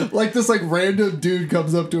 like this like random dude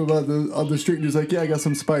comes up to him on the street and he's like, "Yeah, I got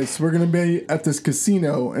some spice. We're gonna be at this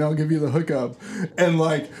casino and I'll give you the hookup." And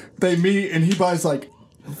like they meet and he buys like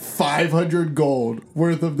 500 gold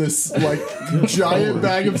worth of this like giant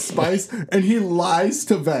bag of spice, and he lies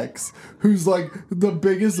to Vex, who's like the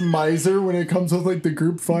biggest miser when it comes with like the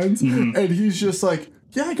group funds, and he's just like,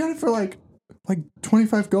 "Yeah, I got it for like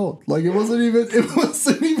 25 gold." Like it wasn't even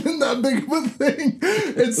that big of a thing.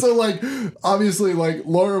 And so like obviously like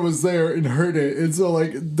Laura was there and heard it, and so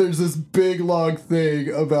like there's this big long thing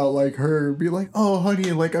about like her be like, "Oh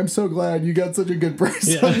honey, like I'm so glad you got such a good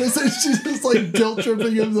price on this," and she's just like guilt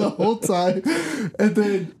tripping him the whole time. And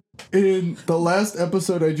then in the last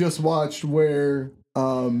episode I just watched where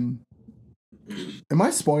am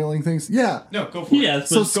I spoiling things? Yeah. No, go for it. Yeah,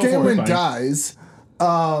 so Scanlan dies.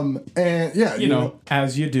 And yeah, you know,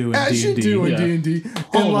 as you do in D&D. As you do in D&D.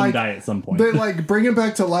 All and of like, them die at some point. They like bring him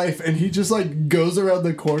back to life, and he just like goes around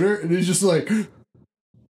the corner, and he's just like, and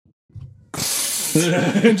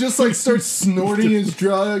just like starts snorting his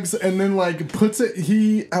drugs, and then like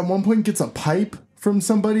he at one point gets a pipe from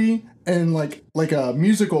somebody, and like a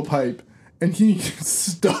musical pipe, and he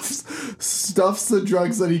stuffs the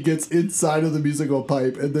drugs that he gets inside of the musical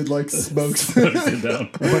pipe, and then like smokes them.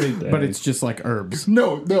 But it's just like herbs.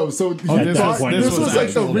 No. So this was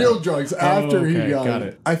like the real drugs after he got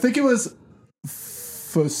it. I think it was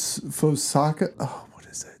Fosaka. Oh, what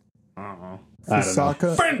is it?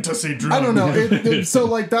 Fosaka. Fantasy drug. I don't know. So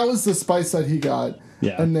like that was the spice that he got.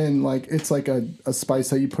 Yeah. And then like it's like a spice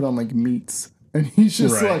that you put on like meats. And he's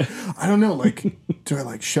just like, I don't know, like, do I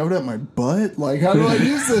like shove it up my butt? Like, how do I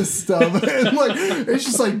use this stuff? And like, it's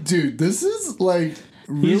just like, dude, this is like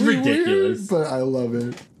really He's ridiculous. weird, but I love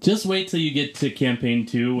it. Just wait till you get to campaign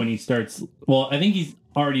 2 when he starts. Well, I think he's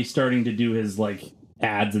already starting to do his like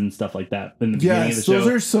ads and stuff like that in the beginning of the show. Those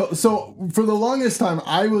are so for the longest time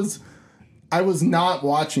I was I was not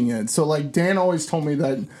watching it. So like Dan always told me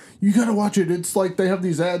that you gotta watch it. It's like they have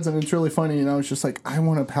these ads and it's really funny. And I was just like, I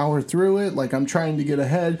want to power through it. Like I'm trying to get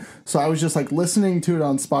ahead. So I was just like listening to it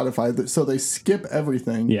on Spotify. So they skip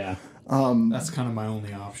everything. Yeah. That's kind of my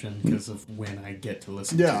only option because of when I get to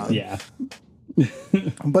listen to it. Yeah.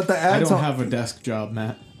 But the ads I don't have a desk job,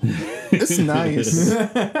 Matt. It's nice.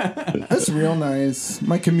 It's real nice.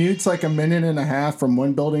 My commute's like 1.5 minutes from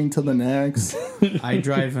one building to the next. I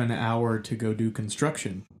drive an hour to go do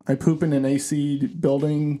construction. I poop in an AC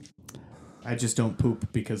building. I just don't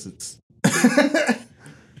poop because it's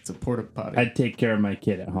it's a porta potty. I take care of my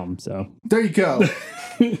kid at home, so There you go.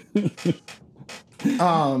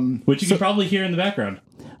 which you can probably hear in the background.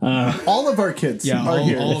 All of our kids are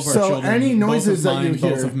here. All of our so children, any noises both of mine, that you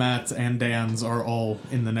hear, both of Matt's and Dan's are all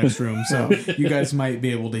in the next room. So you guys might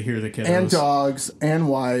be able to hear the kiddos. and dogs and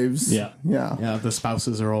wives. Yeah. Yeah, the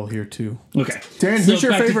spouses are all here too. Okay. Dan, So who's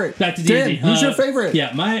your back to- favorite? back to Dan, D&D. who's your favorite?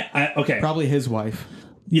 Yeah, okay. Probably his wife.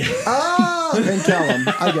 Yeah. And Callum.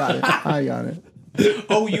 I got it.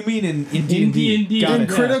 Oh, you mean in In D&D. Got In it.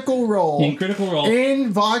 Critical Role. In Critical Role.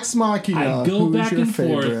 In Vox Machina. I go who's back your and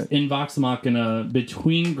favorite? forth in Vox Machina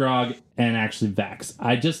between Grog and actually Vax.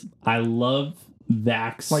 I love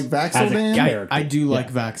Vax. Like as a Vax'ildan? character. I do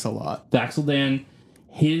like Vax a lot. Vax'ildan.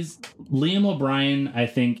 Liam O'Brien, I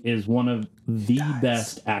think, is one of the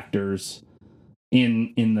best actors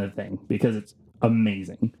in the thing because it's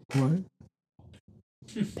amazing. What?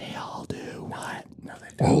 They all do. What? No, they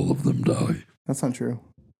don't. All of them die. That's not true.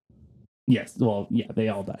 Yes. Well, yeah, they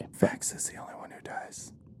all die. Vax is the only one who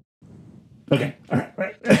dies. Okay. All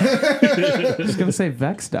right. I was gonna say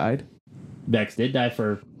Vex died. Vex did die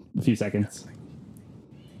for a few seconds.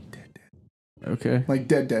 Okay. Like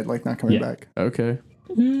dead, like not coming Yeah. back. Okay.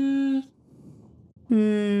 He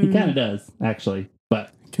kind of does, actually.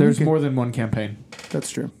 But There's more than one campaign. That's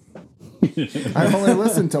true. I've only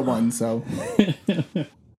listened to one, so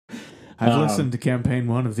I've listened to campaign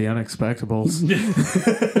 1 of The Unexpectables.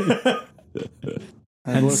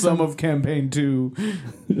 and some of campaign 2.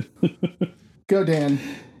 go Dan.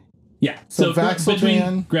 yeah. So So, Vax'ildan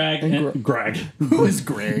between Greg and and Greg. Who is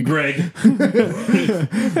Greg? Greg.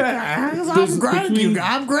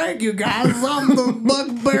 I'm Greg, you guys. I'm the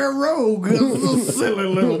Bugbear Rogue. Silly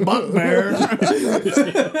little bugbear.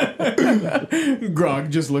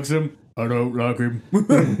 Grog just looks at him. I don't like him.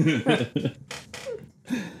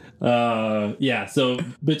 Yeah. So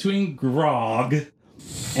between Grog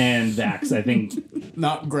and Vax, I think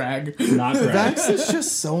Not Greg. not Greg. Vax is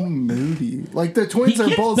just so moody. Like the twins He are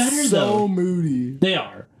gets both better, so though. moody. They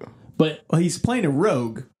are, but Well, he's playing a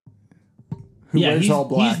rogue. yeah, wears he's, all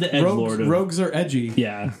black. he's the edge lord of Rogues are edgy.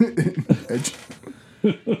 yeah. Edge.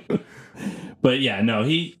 But yeah, no,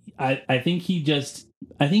 I think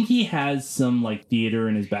he has some like theater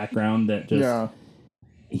in his background that just Yeah.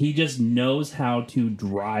 he just knows how to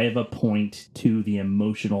drive a point to the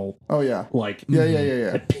emotional Oh yeah. like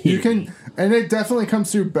Yeah. epitome. You can, and it definitely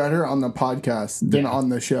comes through better on the podcast than Yeah. on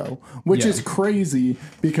the show, which Yeah. is crazy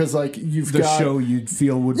because like you've The got show you'd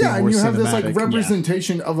feel would be yeah, more and you have this cinematic. like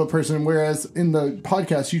representation of a person, whereas in the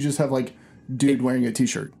podcast you just have like dude wearing a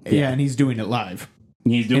t-shirt. Yeah, and he's doing it live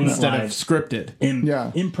He's doing instead it of live. scripted.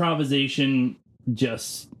 Yeah. Improvisation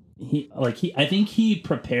just I think he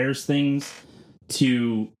prepares things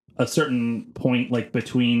to a certain point like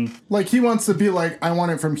between Like he wants to be like, I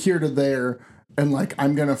want it from here to there, and like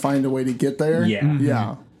I'm gonna find a way to get there. yeah.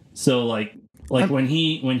 Yeah. So like when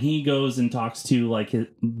he goes and talks to like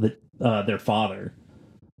their father,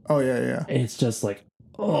 Oh yeah. it's just like,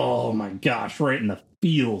 oh my gosh, right in the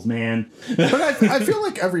feels, man. But I feel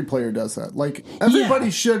like every player does that. Like everybody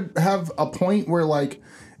Yeah. should have a point where like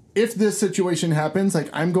if this situation happens, like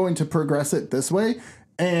I'm going to progress it this way.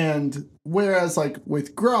 And whereas like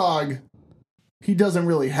with Grog, he doesn't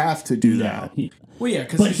really have to do that. Well, yeah,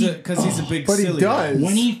 because But he's a big But he silly does.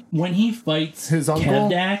 guy. When he fights His uncle?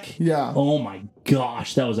 Kevdak, Yeah. oh my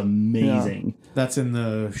gosh, that was amazing. That's in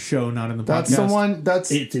the show, not in the That's podcast. the one.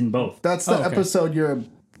 That's It's in both. the okay. episode you're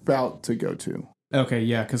about to go to. Okay,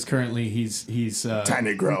 yeah, because currently he's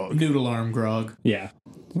Tiny Grog, Noodle Arm Grog. Yeah.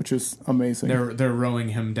 which is amazing. They're rowing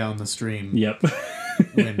him down the stream Yep.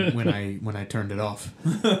 when I turned it off.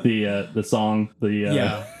 the song.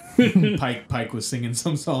 Yeah, Pike was singing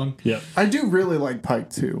some song. Yep. I do really like Pike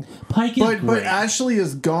too, Pike is but great. Ashley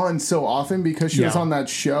is gone so often because she was Yeah. on that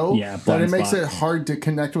show Yeah, that blind it makes spot. it hard to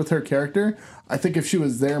connect with her character. I think if she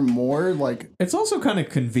was there more, like It's also kind of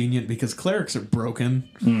convenient because clerics are broken.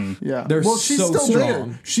 yeah, They're well, she's so still there.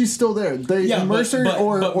 strong. She's still there. They Yeah, but- Mercer but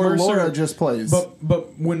or Mercer- Laura just plays.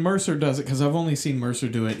 But when Mercer does it, because I've only seen Mercer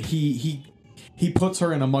do it, he he puts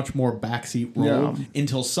her in a much more backseat role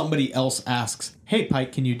until somebody else asks, "Hey,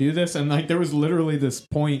 Pike, can you do this?" And like there was literally this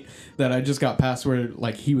point that I just got past where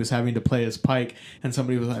like he was having to play as Pike, and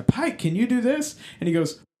somebody was like, "Pike, can you do this?" And he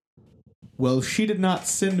goes, "Well, she did not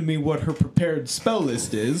send me what her prepared spell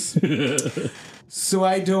list is, so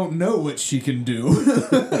I don't know what she can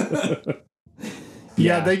do."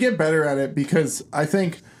 Yeah, they get better at it because I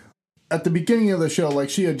think at the beginning of the show, like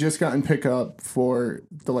she had just gotten picked up for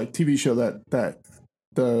the like TV show that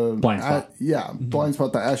the Blind Spot. Blind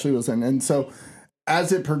Spot that Ashley was in, and so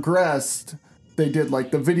as it progressed, they did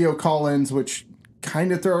like the video call-ins, which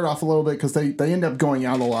kind of throw it off a little bit because they end up going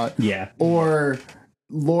out a lot. Yeah, or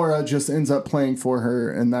Laura just ends up playing for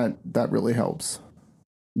her, and that really helps.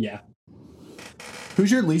 Yeah.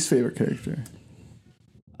 Who's your least favorite character?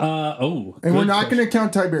 And we're not going to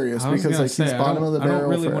count Tiberius because like he's bottom of the barrel. I don't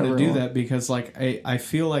really want to do that because like I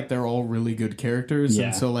feel like they're all really good characters,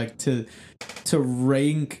 and so like to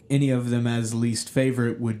rank any of them as least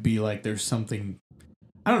favorite would be like there's something.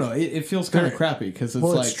 I don't know. It feels kind of crappy because it's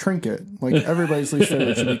it's Trinket. Like everybody's least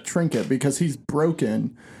favorite should be Trinket because he's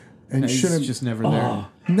broken and shouldn't just never there.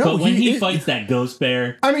 No, but when he fights that ghost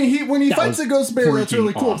bear, I mean, when he fights the ghost bear, that's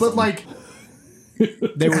really cool. Awesome. But like.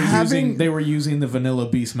 They were using the vanilla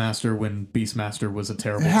Beastmaster when Beastmaster was a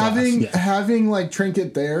terrible having like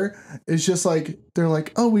Trinket there is just like they're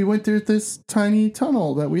like, oh, we went through this tiny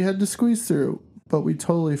tunnel that we had to squeeze through, but we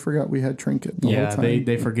totally forgot we had Trinket the whole time.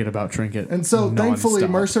 They forget about Trinket, and so thankfully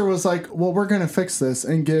Mercer was like, well, we're gonna fix this,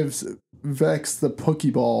 and gives Vex the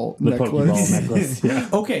Pokeball necklace. Yeah.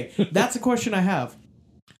 Okay, that's a question I have.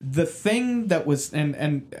 The thing that was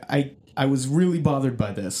and I was really bothered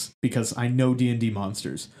by this because I know D&D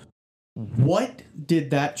monsters. What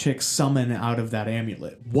did that chick summon out of that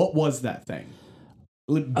amulet? What was that thing?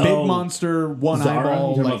 Big monster, one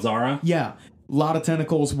eyeball. Like, Zara? Yeah. A lot of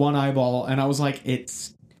tentacles, one eyeball. And I was like,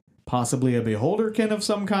 it's possibly a beholderkin of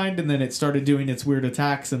some kind. And then it started doing its weird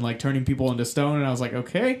attacks and like turning people into stone. And I was like,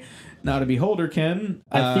 okay, not a beholderkin.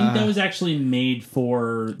 I think that was actually made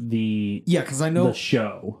for the because I know the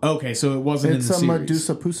show. Okay, so it wasn't in the series. It's a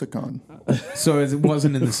Medusa Pusicon. So it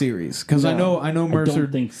wasn't in the series because I know Mercer. I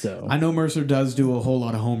don't think so. I know Mercer does do a whole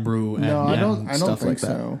lot of homebrew and I don't stuff think like that.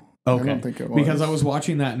 So. Okay, I don't think it was. Because I was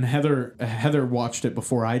watching that and Heather watched it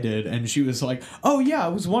before I did, and she was like, "Oh yeah, I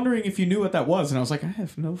was wondering if you knew what that was," and I was like, "I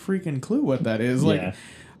have no freaking clue what that is." Like,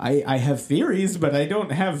 I have theories, but I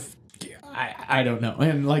don't have. I don't know.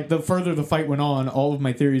 And like the further the fight went on, all of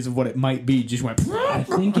my theories of what it might be just went. I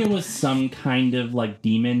think it was some kind of like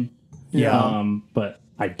demon. But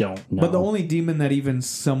I don't know. But the only demon that even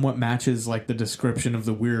somewhat matches like the description of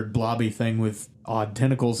the weird blobby thing with odd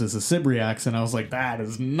tentacles is a Sibriax, and I was like, that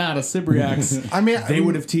is not a Sibriax. I mean, they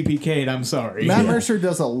would have TPK'd. I'm sorry. Matt Mercer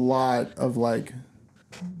does a lot of like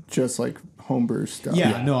just like homebrew stuff.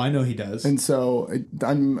 Yeah, no, I know he does. And so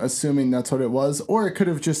I'm assuming that's what it was, or it could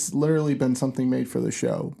have just literally been something made for the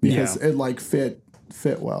show because it like fit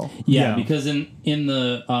well. Yeah, because in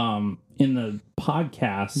the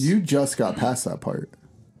podcast, you just got past that part.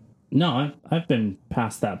 No, I've been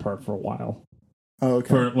past that part for a while. Oh, okay.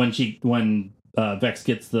 For when Vex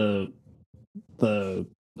gets the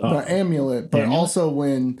amulet, but also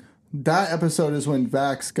when that episode is when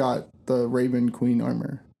Vax got the Raven Queen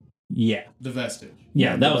armor. Yeah, the vestige.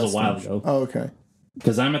 Yeah, that was a while ago. Oh, okay.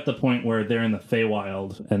 Because I'm at the point where they're in the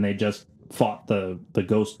Feywild and they just fought the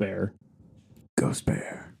ghost bear. Ghost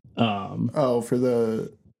bear. For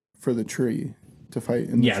the tree to fight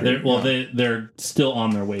in the tree. They're still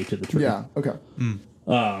on their way to the tree. Yeah. Okay.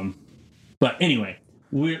 But anyway,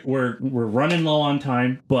 we're running low on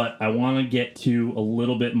time, but I want to get to a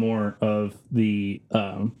little bit more of the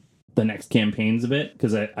next campaigns of it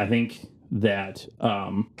because I think that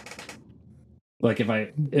like if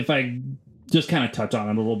I just kind of touch on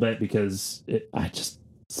it a little bit because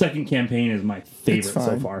second campaign is my favorite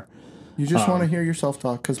so far. You just want to hear yourself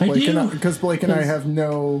talk because Blake and I have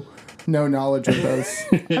no knowledge of those.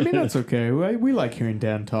 I mean, that's okay. We like hearing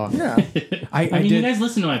Dan talk. Yeah. I mean, you guys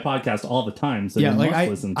listen to my podcast all the time, so you must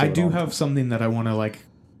listen to it. I do have something that I want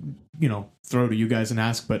to throw to you guys and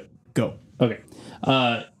ask, but go. Okay.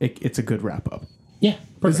 It's a good wrap up. Yeah.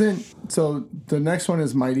 So the next one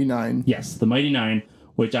is Mighty Nine. Yes, the Mighty Nine,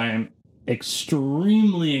 which I am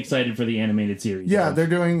extremely excited for the animated series. Yeah,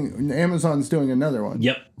 Amazon's doing another one.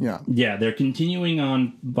 Yep. Yeah. Yeah, they're continuing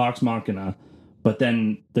on Vox Machina, but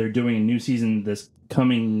then they're doing a new season this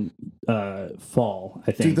coming fall,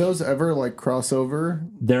 I think. Do those ever cross over?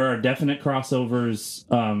 There are definite crossovers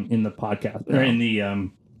in the podcast or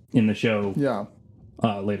in the show. Yeah.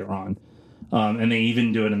 Later on. And they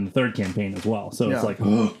even do it in the third campaign as well. So it's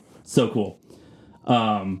so cool.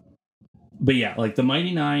 But yeah, like the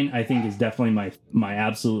Mighty Nine, I think is definitely my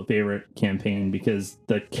absolute favorite campaign because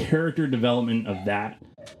the character development of that,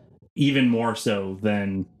 even more so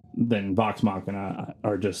than Vox Machina,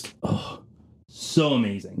 are just so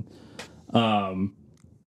amazing.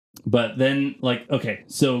 But then like okay,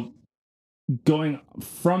 so going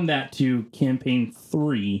from that to campaign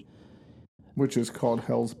 3, which is called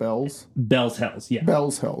Hell's Bells. Bell's Hells, yeah.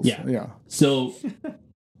 Bell's Hells, yeah. So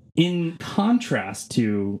in contrast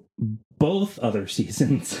to both other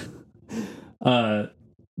seasons, there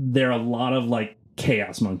are a lot of like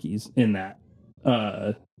chaos monkeys in that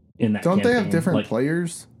Don't campaign. They have different like,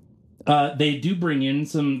 players? They do bring in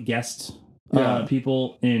some guest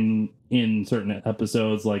people in certain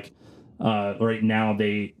episodes. Like right now,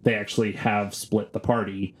 they actually have split the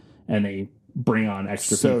party and they bring on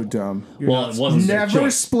extra people. So dumb. Well, it wasn't their Never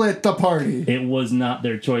choice. split the party. It was not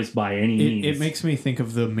their choice by any means. It makes me think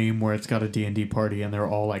of the meme where it's got a D&D party and they're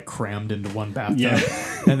all like crammed into one bathtub. Yeah.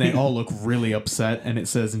 And they all look really upset and it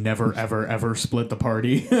says never, ever, ever split the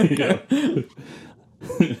party.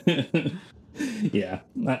 Yeah,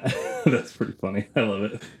 that's pretty funny. I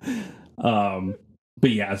love it.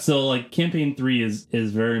 But yeah, so like campaign 3 is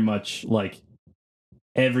very much like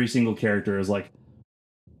every single character is like,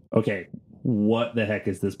 okay, what the heck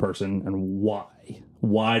is this person and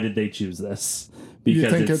why did they choose this? Because you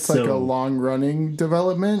think it's like a long running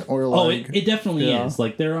development or like it definitely is.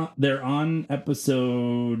 Like they're on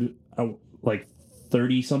episode like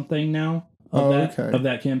 30 something now of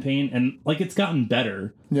that campaign, and like it's gotten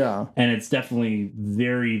better. Yeah. And it's definitely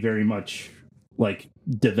very, very much like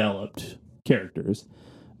developed characters.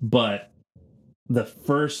 But the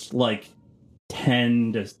first like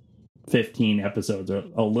 10 to 15 episodes are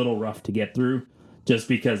a little rough to get through just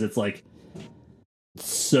because it's like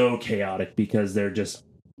so chaotic because they're just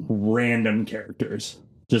random characters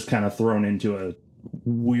just kind of thrown into a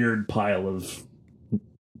weird pile of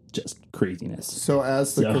just craziness. So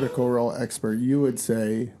as the Critical Role expert, you would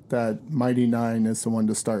say that Mighty Nine is the one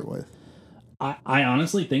to start with? I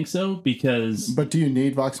honestly think so because... But do you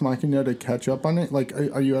need Vox Machina to catch up on it? Like,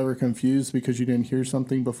 are you ever confused because you didn't hear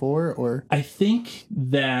something before? Or I think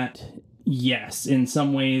that, yes, in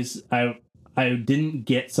some ways, I didn't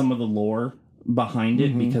get some of the lore behind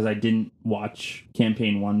it because I didn't watch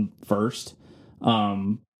Campaign 1 first.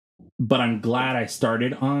 But I'm glad I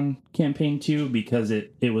started on Campaign 2 because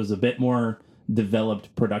it was a bit more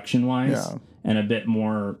developed production-wise and a bit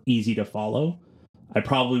more easy to follow. I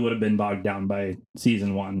probably would have been bogged down by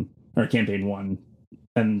Season 1 or Campaign 1.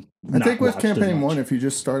 And I think with Campaign 1, if you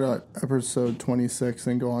just start at episode 26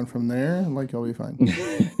 and go on from there, like, you'll be fine.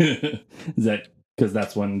 Is that because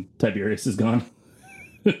that's when Tiberius is gone?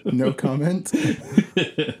 No comment.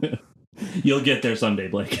 You'll get there someday,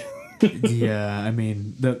 Blake. Yeah, I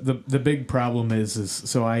mean, the big problem is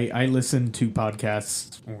so I listen to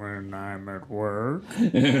podcasts when I'm at work.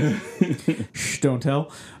 Shh, don't tell.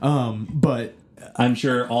 But I'm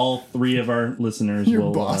sure all 3 of our listeners Your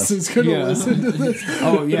will... boss is going to listen to this.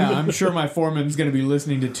 Oh, yeah, I'm sure my foreman's going to be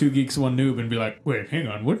listening to 2 Geeks, 1 Noob and be like, wait, hang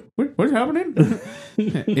on, what's happening?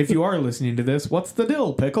 If you are listening to this, what's the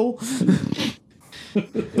deal, Pickle?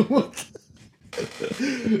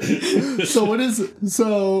 So what is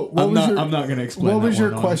I'm not going to explain. What was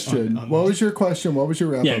your on question? What was your question? What was your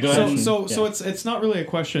wrap up? Go ahead. So it's not really a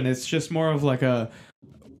question. It's just more of like a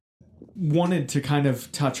wanted to kind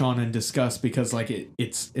of touch on and discuss because like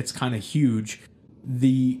it's kind of huge,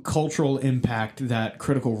 the cultural impact that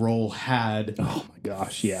Critical Role had. Oh my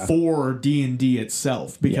gosh, yeah. For D&D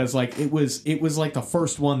itself because like it was like the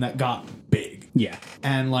first one that got big. Yeah.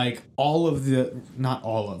 And like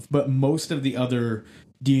but most of the other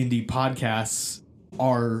D&D podcasts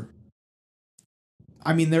are,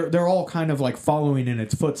 I mean, they're all kind of like following in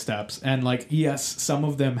its footsteps. And like, yes, some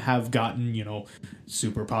of them have gotten,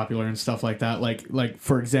 super popular and stuff like that. Like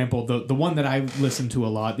for example, the one that I listened to a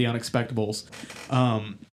lot, The Unexpectables,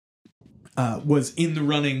 was in the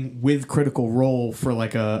running with Critical Role for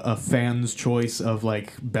like a fan's choice of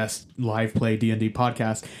like best live play D&D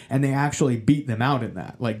podcast, and they actually beat them out in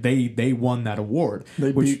that. Like they won that award.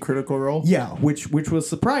 They beat Critical Role? Yeah, which was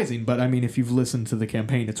surprising, but I mean if you've listened to the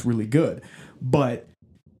campaign, it's really good. But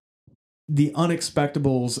The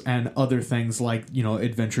Unexpectables and other things like,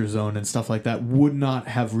 Adventure Zone and stuff like that would not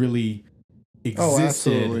have really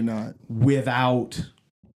existed absolutely not. Without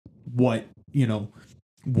what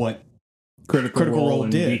Critical Role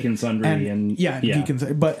and did. Geek and Sundry and Geek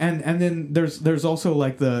and but and then there's also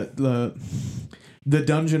like the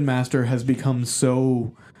Dungeon Master has become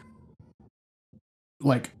so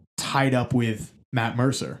like tied up with Matt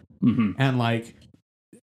Mercer. Mm-hmm. And like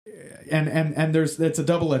and it's a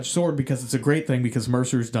double-edged sword because it's a great thing because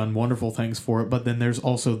Mercer's done wonderful things for it, but then there's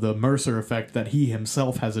also the Mercer effect that he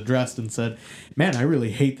himself has addressed and said, man, I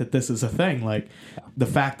really hate that this is a thing. Like, the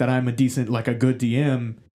fact that I'm a good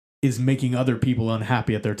DM is making other people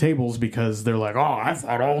unhappy at their tables because they're like, oh, I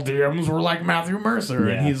thought all DMs were like Matthew Mercer.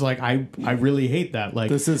 And he's like, I really hate that. Like,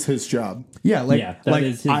 this is his job. Yeah,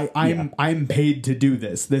 I'm paid to do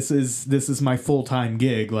this. This is my full-time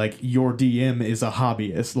gig. Like, your DM is a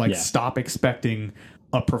hobbyist. Like, stop expecting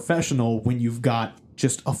a professional when you've got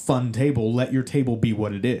just a fun table. Let your table be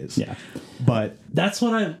what it is. Yeah. But that's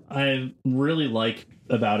what I really like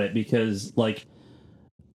about it because, like,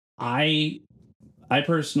 I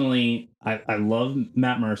personally, I love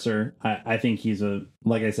Matt Mercer. I think he's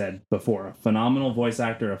like I said before, a phenomenal voice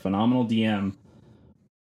actor, a phenomenal DM.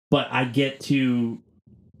 But I get to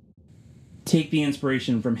take the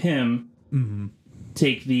inspiration from him,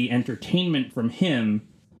 take the entertainment from him,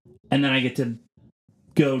 and then I get to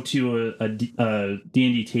go to a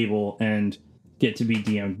D&D table and get to be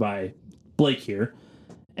DM'd by Blake here.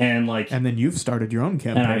 And then you've started your own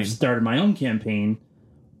campaign. And I've started my own campaign.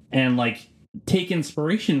 And take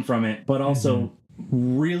inspiration from it, but also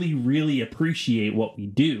really, really appreciate what we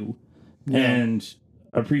do and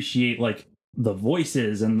appreciate the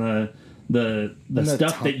voices and the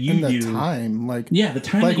stuff that you do. The time, the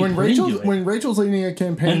time. Like when Rachel's leading a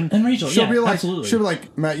campaign, and Rachel, she'll be like, absolutely. She'll be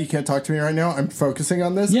like, Matt, you can't talk to me right now. I'm focusing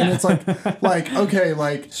on this, and it's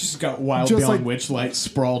okay, she's got Wild Beyond Witchlight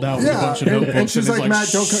sprawled out with a bunch of notebooks, and she's like, Matt,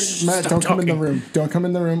 don't come in the room. Don't come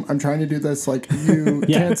in the room. I'm trying to do this. You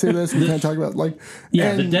can't say this. We can't talk about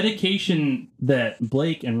the dedication that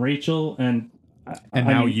Blake and Rachel and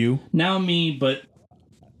now me, but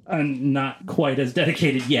I'm not quite as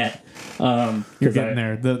dedicated yet. You're getting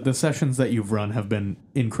there. The sessions that you've run have been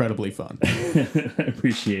incredibly fun. I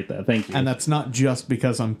appreciate that. Thank you. And that's not just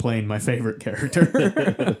because I'm playing my favorite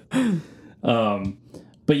character.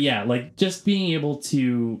 But yeah, just being able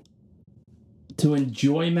to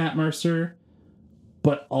enjoy Matt Mercer,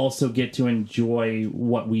 but also get to enjoy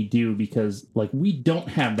what we do because we don't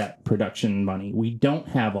have that production money. We don't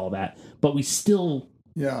have all that, but we still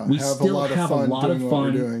have a lot of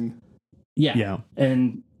fun doing. Yeah.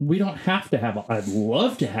 And we don't have to have. I'd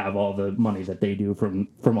love to have all the money that they do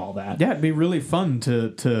from all that. Yeah, it'd be really fun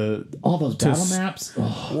to all those battle maps,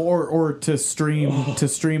 or to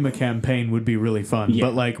stream a campaign would be really fun. Yeah.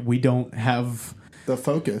 But we don't have the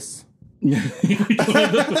focus. I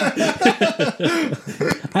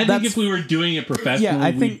think if we were doing it professionally,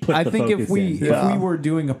 I think if we were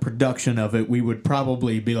doing a production of it, we would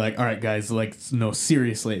probably be like, all right, guys, no,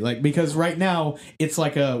 seriously, because right now it's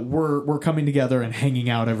we're coming together and hanging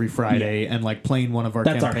out every Friday and playing one of our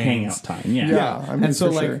campaigns. That's our hangout time. Yeah. I mean, and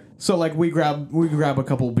so we grab a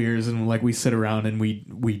couple beers and we sit around and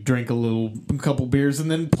we drink a couple beers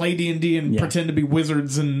and then play D&D and pretend to be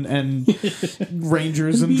wizards and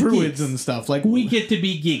rangers and druids and stuff. We get to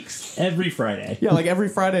be geeks every Friday. Yeah, every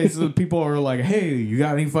Friday, so people are like, "Hey, you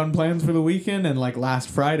got any fun plans for the weekend?" And last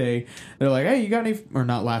Friday, they're like, "Hey, you got any?" Or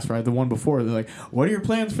not last Friday, the one before. They're like, "What are your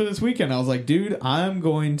plans for this weekend?" I was like, "Dude, I'm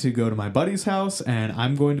going to go to my buddy's house and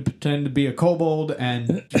I'm going to pretend to be a kobold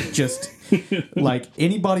and just."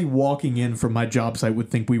 Anybody walking in from my job site would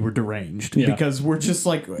think we were deranged because we're just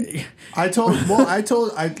I told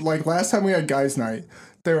last time we had guys' night,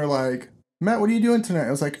 they were like, Matt, what are you doing tonight? I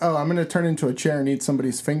was like, oh, I'm going to turn into a chair and eat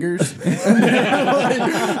somebody's fingers. And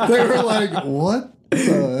they were like, what?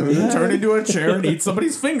 Turn into a chair and eat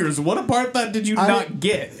somebody's fingers. What a part that did you not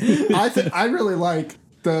get? I really like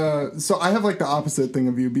so I have the opposite thing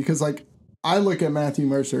of you because I look at Matthew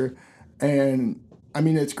Mercer and I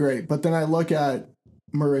mean, it's great. But then I look at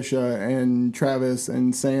Marisha and Travis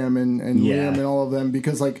and Sam and Liam and all of them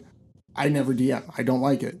because I never DM. I don't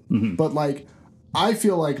like it. Mm-hmm. But I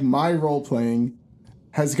feel like my role playing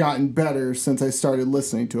has gotten better since I started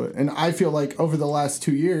listening to it. And I feel like over the last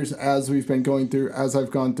 2 years, as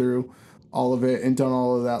I've gone through all of it and done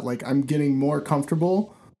all of that, I'm getting more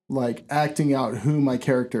comfortable, acting out who my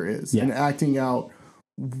character is and acting out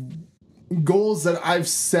goals that I've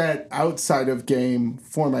set outside of game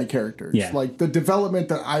for my characters. Yeah. The development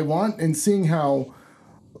that I want and seeing how...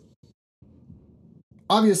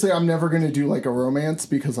 Obviously, I'm never going to do a romance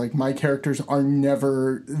because my characters are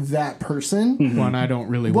never that person. Mm-hmm. Well, and I don't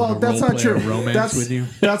really want to roleplay a romance with you.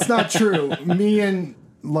 That's not true. Me and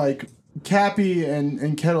Cappy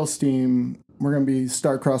and Kettle Steam, we're going to be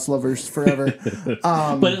star-crossed lovers forever.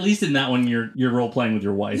 But at least in that one, you're role-playing with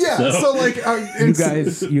your wife. Yeah,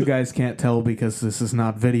 so you guys can't tell because this is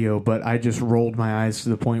not video, but I just rolled my eyes to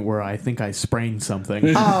the point where I think I sprained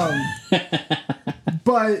something.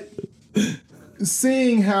 But...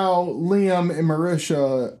 seeing how Liam and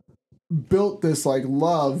Marisha built this like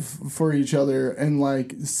love for each other, and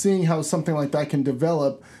like seeing how something like that can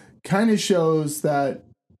develop kind of shows that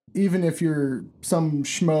even if you're some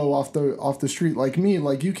schmo off the street like me,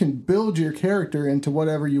 like you can build your character into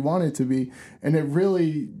whatever you want it to be, and it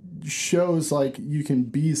really shows like you can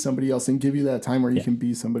be somebody else and give you that time where you can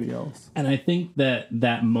be somebody else. And I think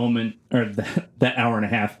that moment, or that hour and a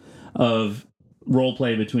half of role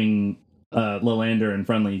play between Lalander and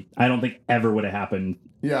Friendly, I don't think ever would have happened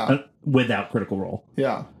without Critical Role.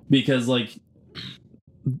 Yeah. Because like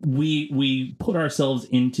we put ourselves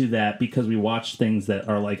into that because we watch things that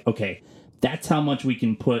are like, okay, that's how much we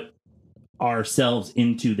can put ourselves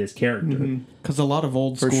into this character. Because a lot of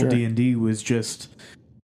old school D&D was just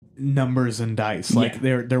numbers and dice. Like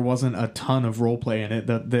there wasn't a ton of role play in it.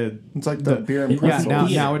 It's like the beer and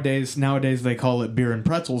pretzels. Nowadays they call it beer and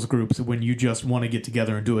pretzels groups when you just want to get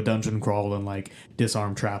together and do a dungeon crawl and like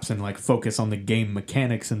disarm traps and like focus on the game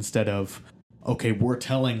mechanics instead of, okay, we're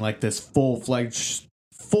telling like this full-fledged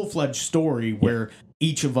story where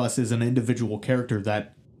each of us is an individual character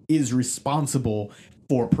that is responsible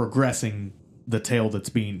for progressing the tale that's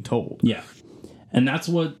being told. Yeah. And that's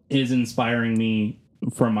what is inspiring me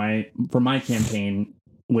for my campaign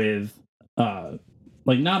with like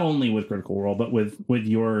not only with Critical Role but with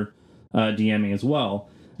your DMing as well,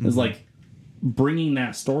 is like bringing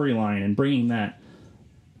that storyline and bringing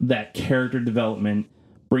that character development,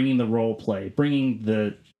 bringing the role play, bringing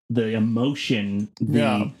the emotion,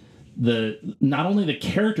 the not only the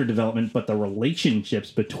character development but the relationships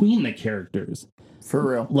between the characters.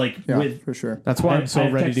 For real. Like, for sure. That's why I'm so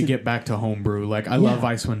ready to get back to homebrew. Like, I love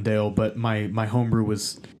Icewind Dale, but my homebrew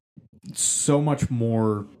was so much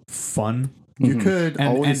more fun. You could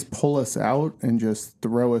always pull us out and just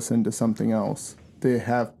throw us into something else. They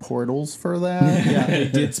have portals for that. Yeah, they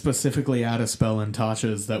did specifically add a spell in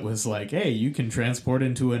Tasha's that was like, hey, you can transport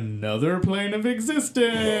into another plane of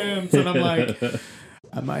existence. And I'm like,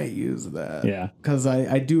 I might use that. Yeah. Because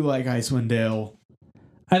I do like Icewind Dale.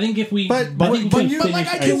 I think if we, I want to finish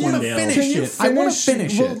it. I want to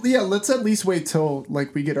finish it. Well, yeah, let's at least wait till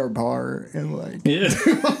like we get our bar and like. Yeah.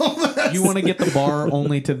 You want to get the bar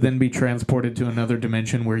only to then be transported to another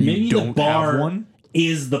dimension where you don't have one.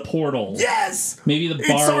 Is the portal? Yes. Maybe the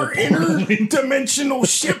bar. It's our interdimensional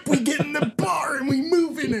ship. We get in the bar and we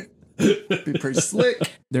move in it. Be pretty slick.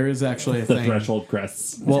 There is actually a The thing. threshold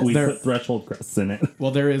crests. Well, we put threshold crests in it. Well,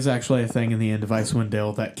 there is actually a thing in the end of Icewind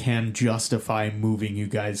Dale that can justify moving you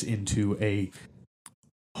guys into a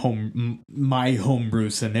my homebrew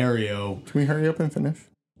scenario. Can we hurry up and finish?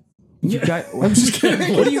 You guys, I'm just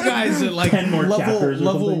kidding. What are you guys at? Like 10 more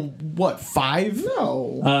level what? 5?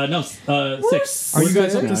 No. 6. Are you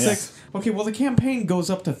guys up to now, 6? Yeah. Okay, well the campaign goes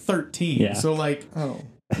up to 13. Yeah. So like,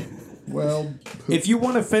 Well, if you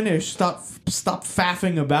want to finish, stop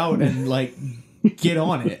faffing about and like get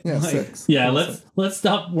on it. Yeah, like, 6. Yeah, let's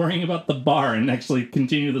stop worrying about the bar and actually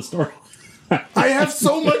continue the story. I have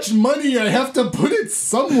so much money, I have to put it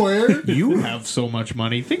somewhere. You have so much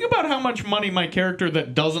money. Think about how much money my character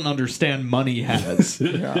that doesn't understand money has.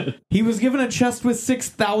 Yeah. He was given a chest with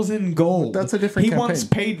 6,000 gold. That's a different He campaign. once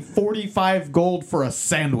paid 45 gold for a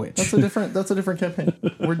sandwich. That's a different campaign.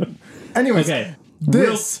 Anyways, Okay.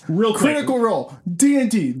 this real quick. Critical Role,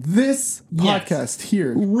 D&D, this podcast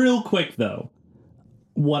here. Real quick though,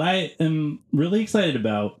 what I am really excited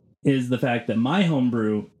about is the fact that my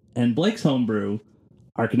homebrew and Blake's homebrew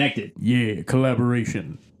are connected. Yeah,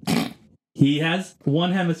 collaboration. He has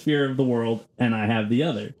one hemisphere of the world, and I have the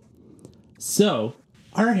other. So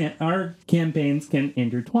our campaigns can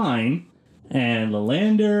intertwine, and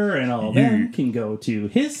Lalander and all them can go to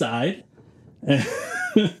his side, and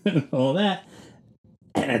all that,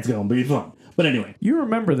 and it's gonna be fun. But anyway, You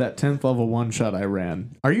remember that 10th level one shot I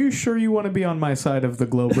ran? Are you sure you want to be on my side of the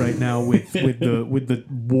globe right now with the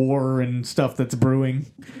war and stuff that's brewing?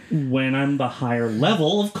 when I'm the higher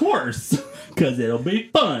level, of course, because it'll be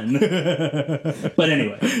fun. But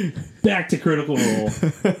anyway, back to Critical Role.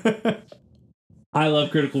 I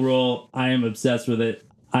love Critical Role. I am obsessed with it.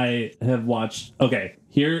 I have watched. Okay,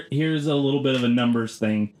 here's a little bit of a numbers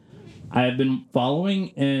thing. I have been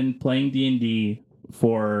following and playing D&D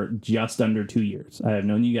for just under 2 years. I have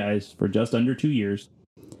known you guys for just under 2 years.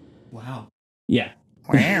 Wow. Yeah.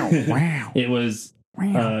 Wow. It was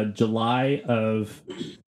July of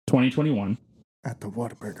 2021 At the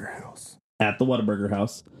Whataburger House. at the Whataburger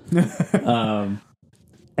House.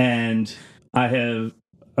 And I have,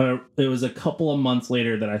 it was a couple of months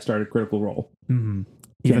later that I started Critical Role. Mm-hmm.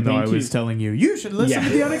 Even though I Campaign was 2. telling you should listen to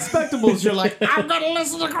The Unexpectables. You're like, I'm going to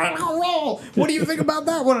listen to Critical Role. What do you think about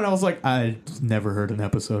that one? And I was like, I never heard an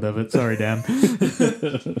episode of it. Sorry, Dan.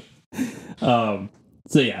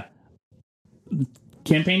 So yeah.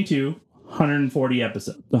 Campaign 2,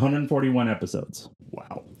 141 episodes.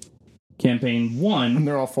 Wow. Campaign 1, And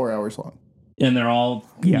they're all 4 hours long. and they're all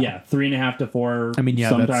 3.5 to 4. I mean, yeah,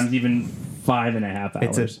 sometimes even 5.5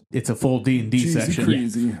 hours. It's a full D&D section.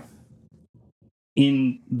 Crazy.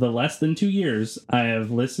 In the less than 2 years, I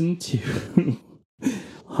have listened to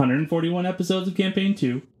 141 episodes of Campaign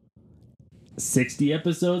 2, 60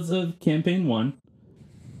 episodes of Campaign 1,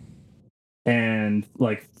 and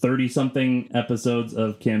like 30-something episodes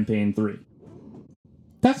of Campaign 3.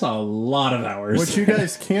 That's a lot of hours. What you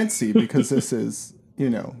guys can't see, because this is,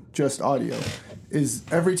 just audio, is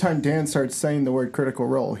every time Dan starts saying the word Critical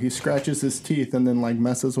Role, he scratches his teeth and then like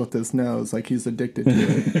messes with his nose like he's addicted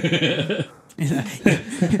to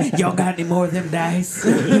it. Y'all got any more of them dice?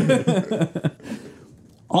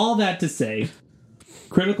 All that to say,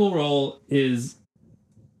 Critical Role is...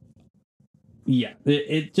 Yeah,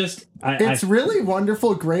 It's really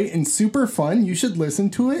wonderful, great, and super fun. You should listen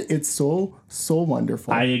to it. It's so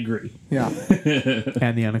wonderful. I agree. Yeah.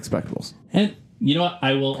 And The Unexpectables. And you know what?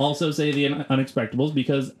 I will also say The Unexpectables,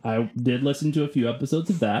 because I did listen to a few episodes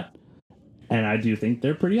of that, and I do think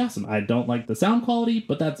they're pretty awesome. I don't like the sound quality,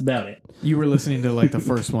 but that's about it. You were listening to like the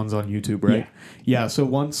first ones on YouTube, right? Yeah. So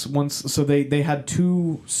once, so they had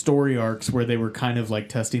 2 story arcs where they were kind of like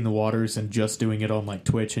testing the waters and just doing it on like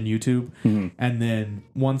Twitch and YouTube, and then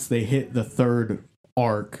once they hit the 3rd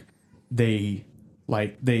arc, they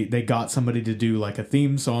got somebody to do like a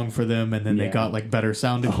theme song for them, and then they got like better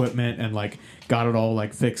sound equipment and like got it all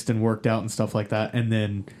like fixed and worked out and stuff like that, and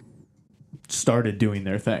then started doing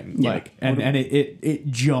their thing. Like and it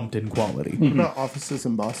jumped in quality. What about Offices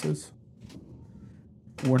and Bosses?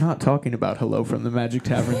 We're not talking about Hello from the Magic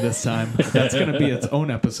Tavern this time. That's going to be its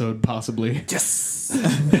own episode, possibly. Yes.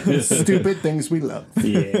 Stupid things we love.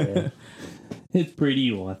 Yeah. It's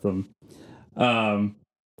pretty awesome.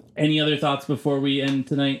 Any other thoughts before we end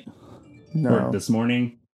tonight? No. Or this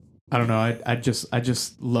morning? I don't know. I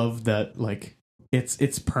just love that, like,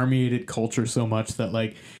 it's permeated culture so much that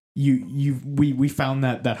like we found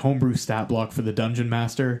that homebrew stat block for the Dungeon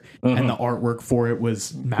Master, and the artwork for it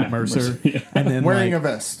was Matt Mercer. Yeah. And then Wearing like, a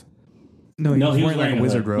vest. No, he was wearing like a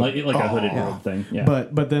wizard hood, robe. like a hooded robe thing. Yeah.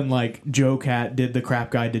 But then like Joe Cat did the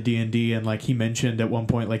crap guide to D&D, and like he mentioned at one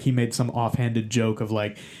point, like he made some offhanded joke of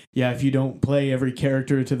like, yeah, if you don't play every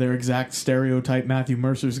character to their exact stereotype, Matthew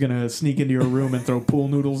Mercer's gonna sneak into your room and throw pool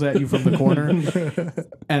noodles at you from the corner.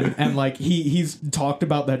 and like he's talked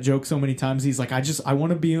about that joke so many times. He's like, I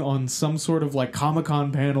want to be on some sort of like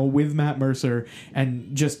Comic-Con panel with Matt Mercer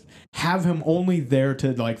and just have him only there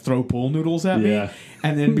to like throw pool noodles at me,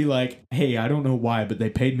 and then be like, hey, I don't know why, but they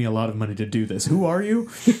paid me a lot of money to do this. Who are you?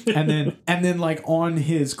 and then like on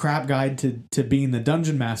his crap guide to being the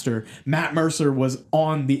Dungeon Master, Matt Mercer was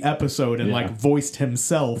on the episode and like voiced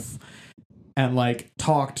himself and like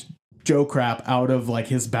talked Joe Crap out of like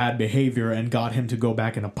his bad behavior and got him to go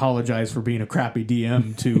back and apologize for being a crappy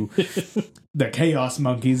DM to the Chaos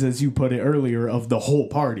Monkeys, as you put it earlier, of the whole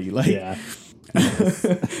party. Like,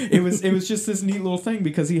 it was just this neat little thing,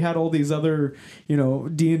 because he had all these other,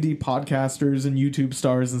 D&D podcasters and YouTube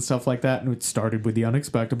stars and stuff like that, and it started with the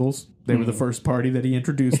Unexpectables. They were the first party that he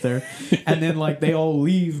introduced there. And then like they all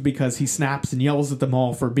leave because he snaps and yells at them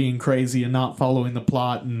all for being crazy and not following the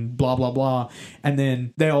plot and blah blah blah. And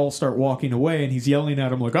then they all start walking away, and he's yelling at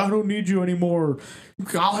them like, I don't need you anymore,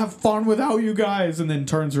 I'll have fun without you guys. And then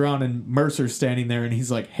turns around and Mercer's standing there, and he's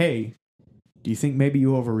like, hey, do you think maybe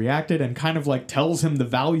you overreacted? And kind of like tells him the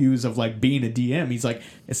values of like being a DM. He's like,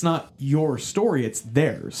 it's not your story, it's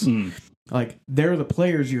theirs. Like, they're the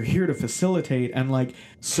players, you're here to facilitate. And like,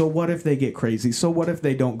 so what if they get crazy? So what if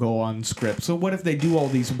they don't go on script? So what if they do all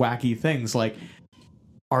these wacky things? Like,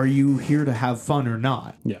 are you here to have fun or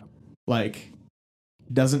not? Yeah. Like,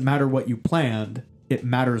 doesn't matter what you planned, it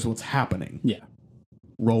matters what's happening. Yeah.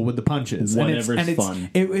 Roll with the punches. Whatever's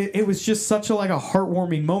fun. It was just such a like a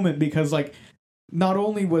heartwarming moment, because like, not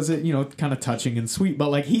only was it, kind of touching and sweet, but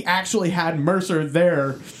like he actually had Mercer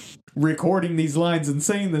there recording these lines and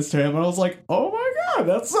saying this to him. And I was like, oh my God,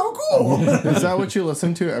 that's so cool. Is that what you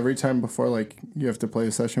listen to every time before like you have to play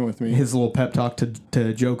a session with me? His little pep talk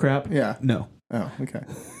to Joe Crap? Yeah. No. Oh, okay.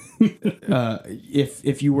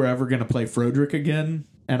 If you were ever going to play Frodrick again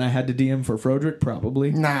and I had to DM for Frodrick,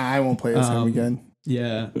 probably. Nah, I won't play as him again.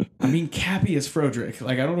 Yeah. I mean, Cappy is Frodrick.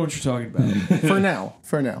 Like, I don't know what you're talking about.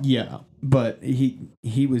 For now. Yeah. But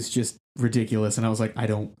he was just ridiculous, and I was like, I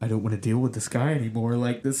don't want to deal with this guy anymore.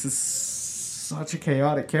 Like, this is such a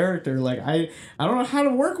chaotic character. Like, I don't know how to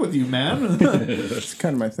work with you, man. It's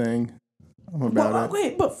kind of my thing. I'm about it.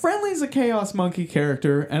 Wait, but Friendly's a Chaos Monkey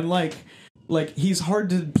character, and like he's hard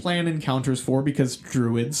to plan encounters for because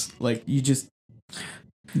druids, like, you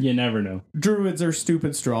never know. Druids are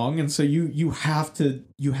stupid strong, and so you have to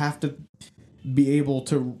be able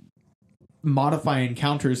to modify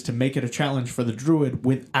encounters to make it a challenge for the druid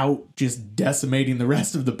without just decimating the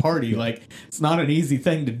rest of the party. Like, it's not an easy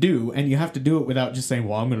thing to do, and you have to do it without just saying,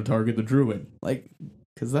 well, I'm going to target the druid. Like,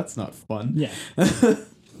 because that's not fun. Yeah.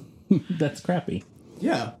 That's crappy.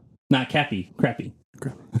 Yeah. Not cappy, crappy.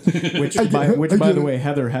 Which, by the way,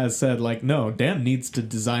 Heather has said, like, no, Dan needs to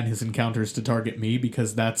design his encounters to target me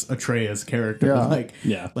because that's Atreya's character.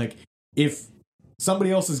 Yeah. Like, if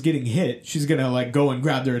somebody else is getting hit, she's gonna, like, go and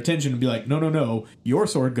grab their attention and be like, no, your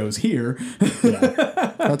sword goes here.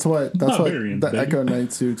 Yeah. That's what Barbarians, the baby. Echo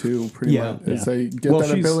Knights do too, pretty much. Is they get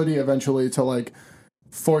that ability eventually to, like,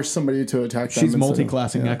 force somebody to attack them. She's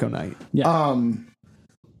multi-classing Echo Knight. Yeah.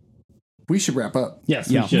 We should wrap up. Yes,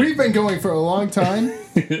 Yeah. we should. We've been going for a long time,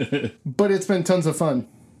 but it's been tons of fun.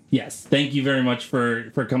 Yes, thank you very much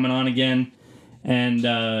for coming on again. And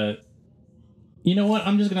you know what?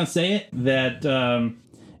 I'm just going to say it, that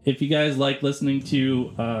if you guys like listening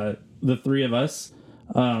to the three of us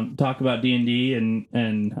talk about D&D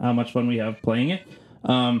and how much fun we have playing it,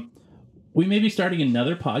 we may be starting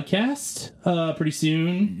another podcast pretty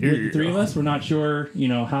soon with the three of us. We're not sure,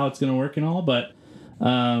 how it's going to work and all, but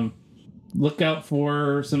look out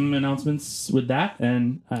for some announcements with that,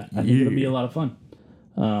 and I think it'll be a lot of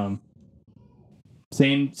fun.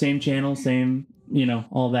 Same channel, same,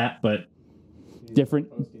 all that, but different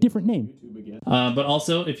name. But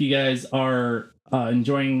also, if you guys are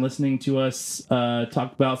enjoying listening to us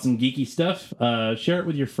talk about some geeky stuff, share it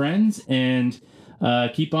with your friends, and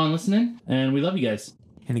keep on listening, and we love you guys.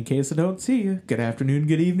 And in case I don't see you, good afternoon,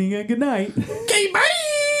 good evening, and good night. Okay, bye!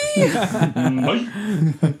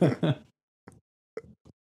 Bye.